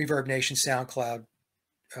Reverb Nation SoundCloud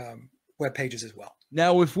web pages as well.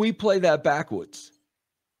 Now, if we play that backwards,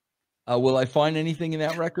 will I find anything in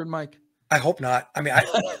that record, Mike? I hope not. I mean,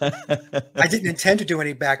 I didn't intend to do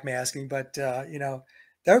any backmasking, but you know,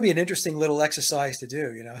 that would be an interesting little exercise to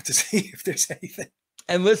do, you know, to see if there's anything.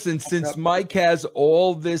 And listen, since Mike has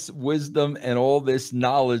all this wisdom and all this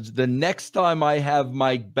knowledge, the next time I have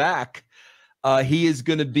Mike back, he is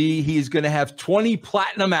going to have 20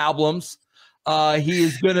 platinum albums. He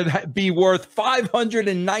is going to be worth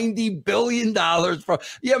 $590 billion.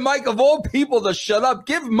 Mike, of all people to shut up,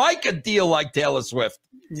 give Mike a deal like Taylor Swift.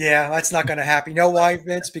 Yeah, that's not going to happen. You know why,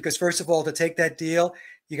 Vince? Because first of all, to take that deal,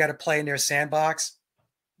 you got to play in their sandbox.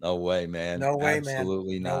 No way, man. No way, man.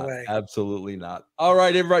 Absolutely not. No way. Absolutely not. All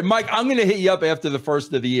right, everybody. Mike, I'm going to hit you up after the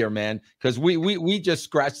first of the year, man, because we just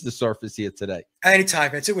scratched the surface here today. Anytime,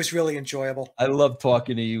 Vince. It was really enjoyable. I love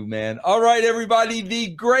talking to you, man. All right, everybody.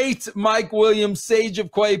 The great Mike Williams, Sage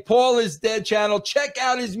of Quay, Paul is Dead channel. Check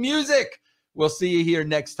out his music. We'll see you here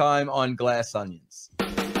next time on Glass Onions.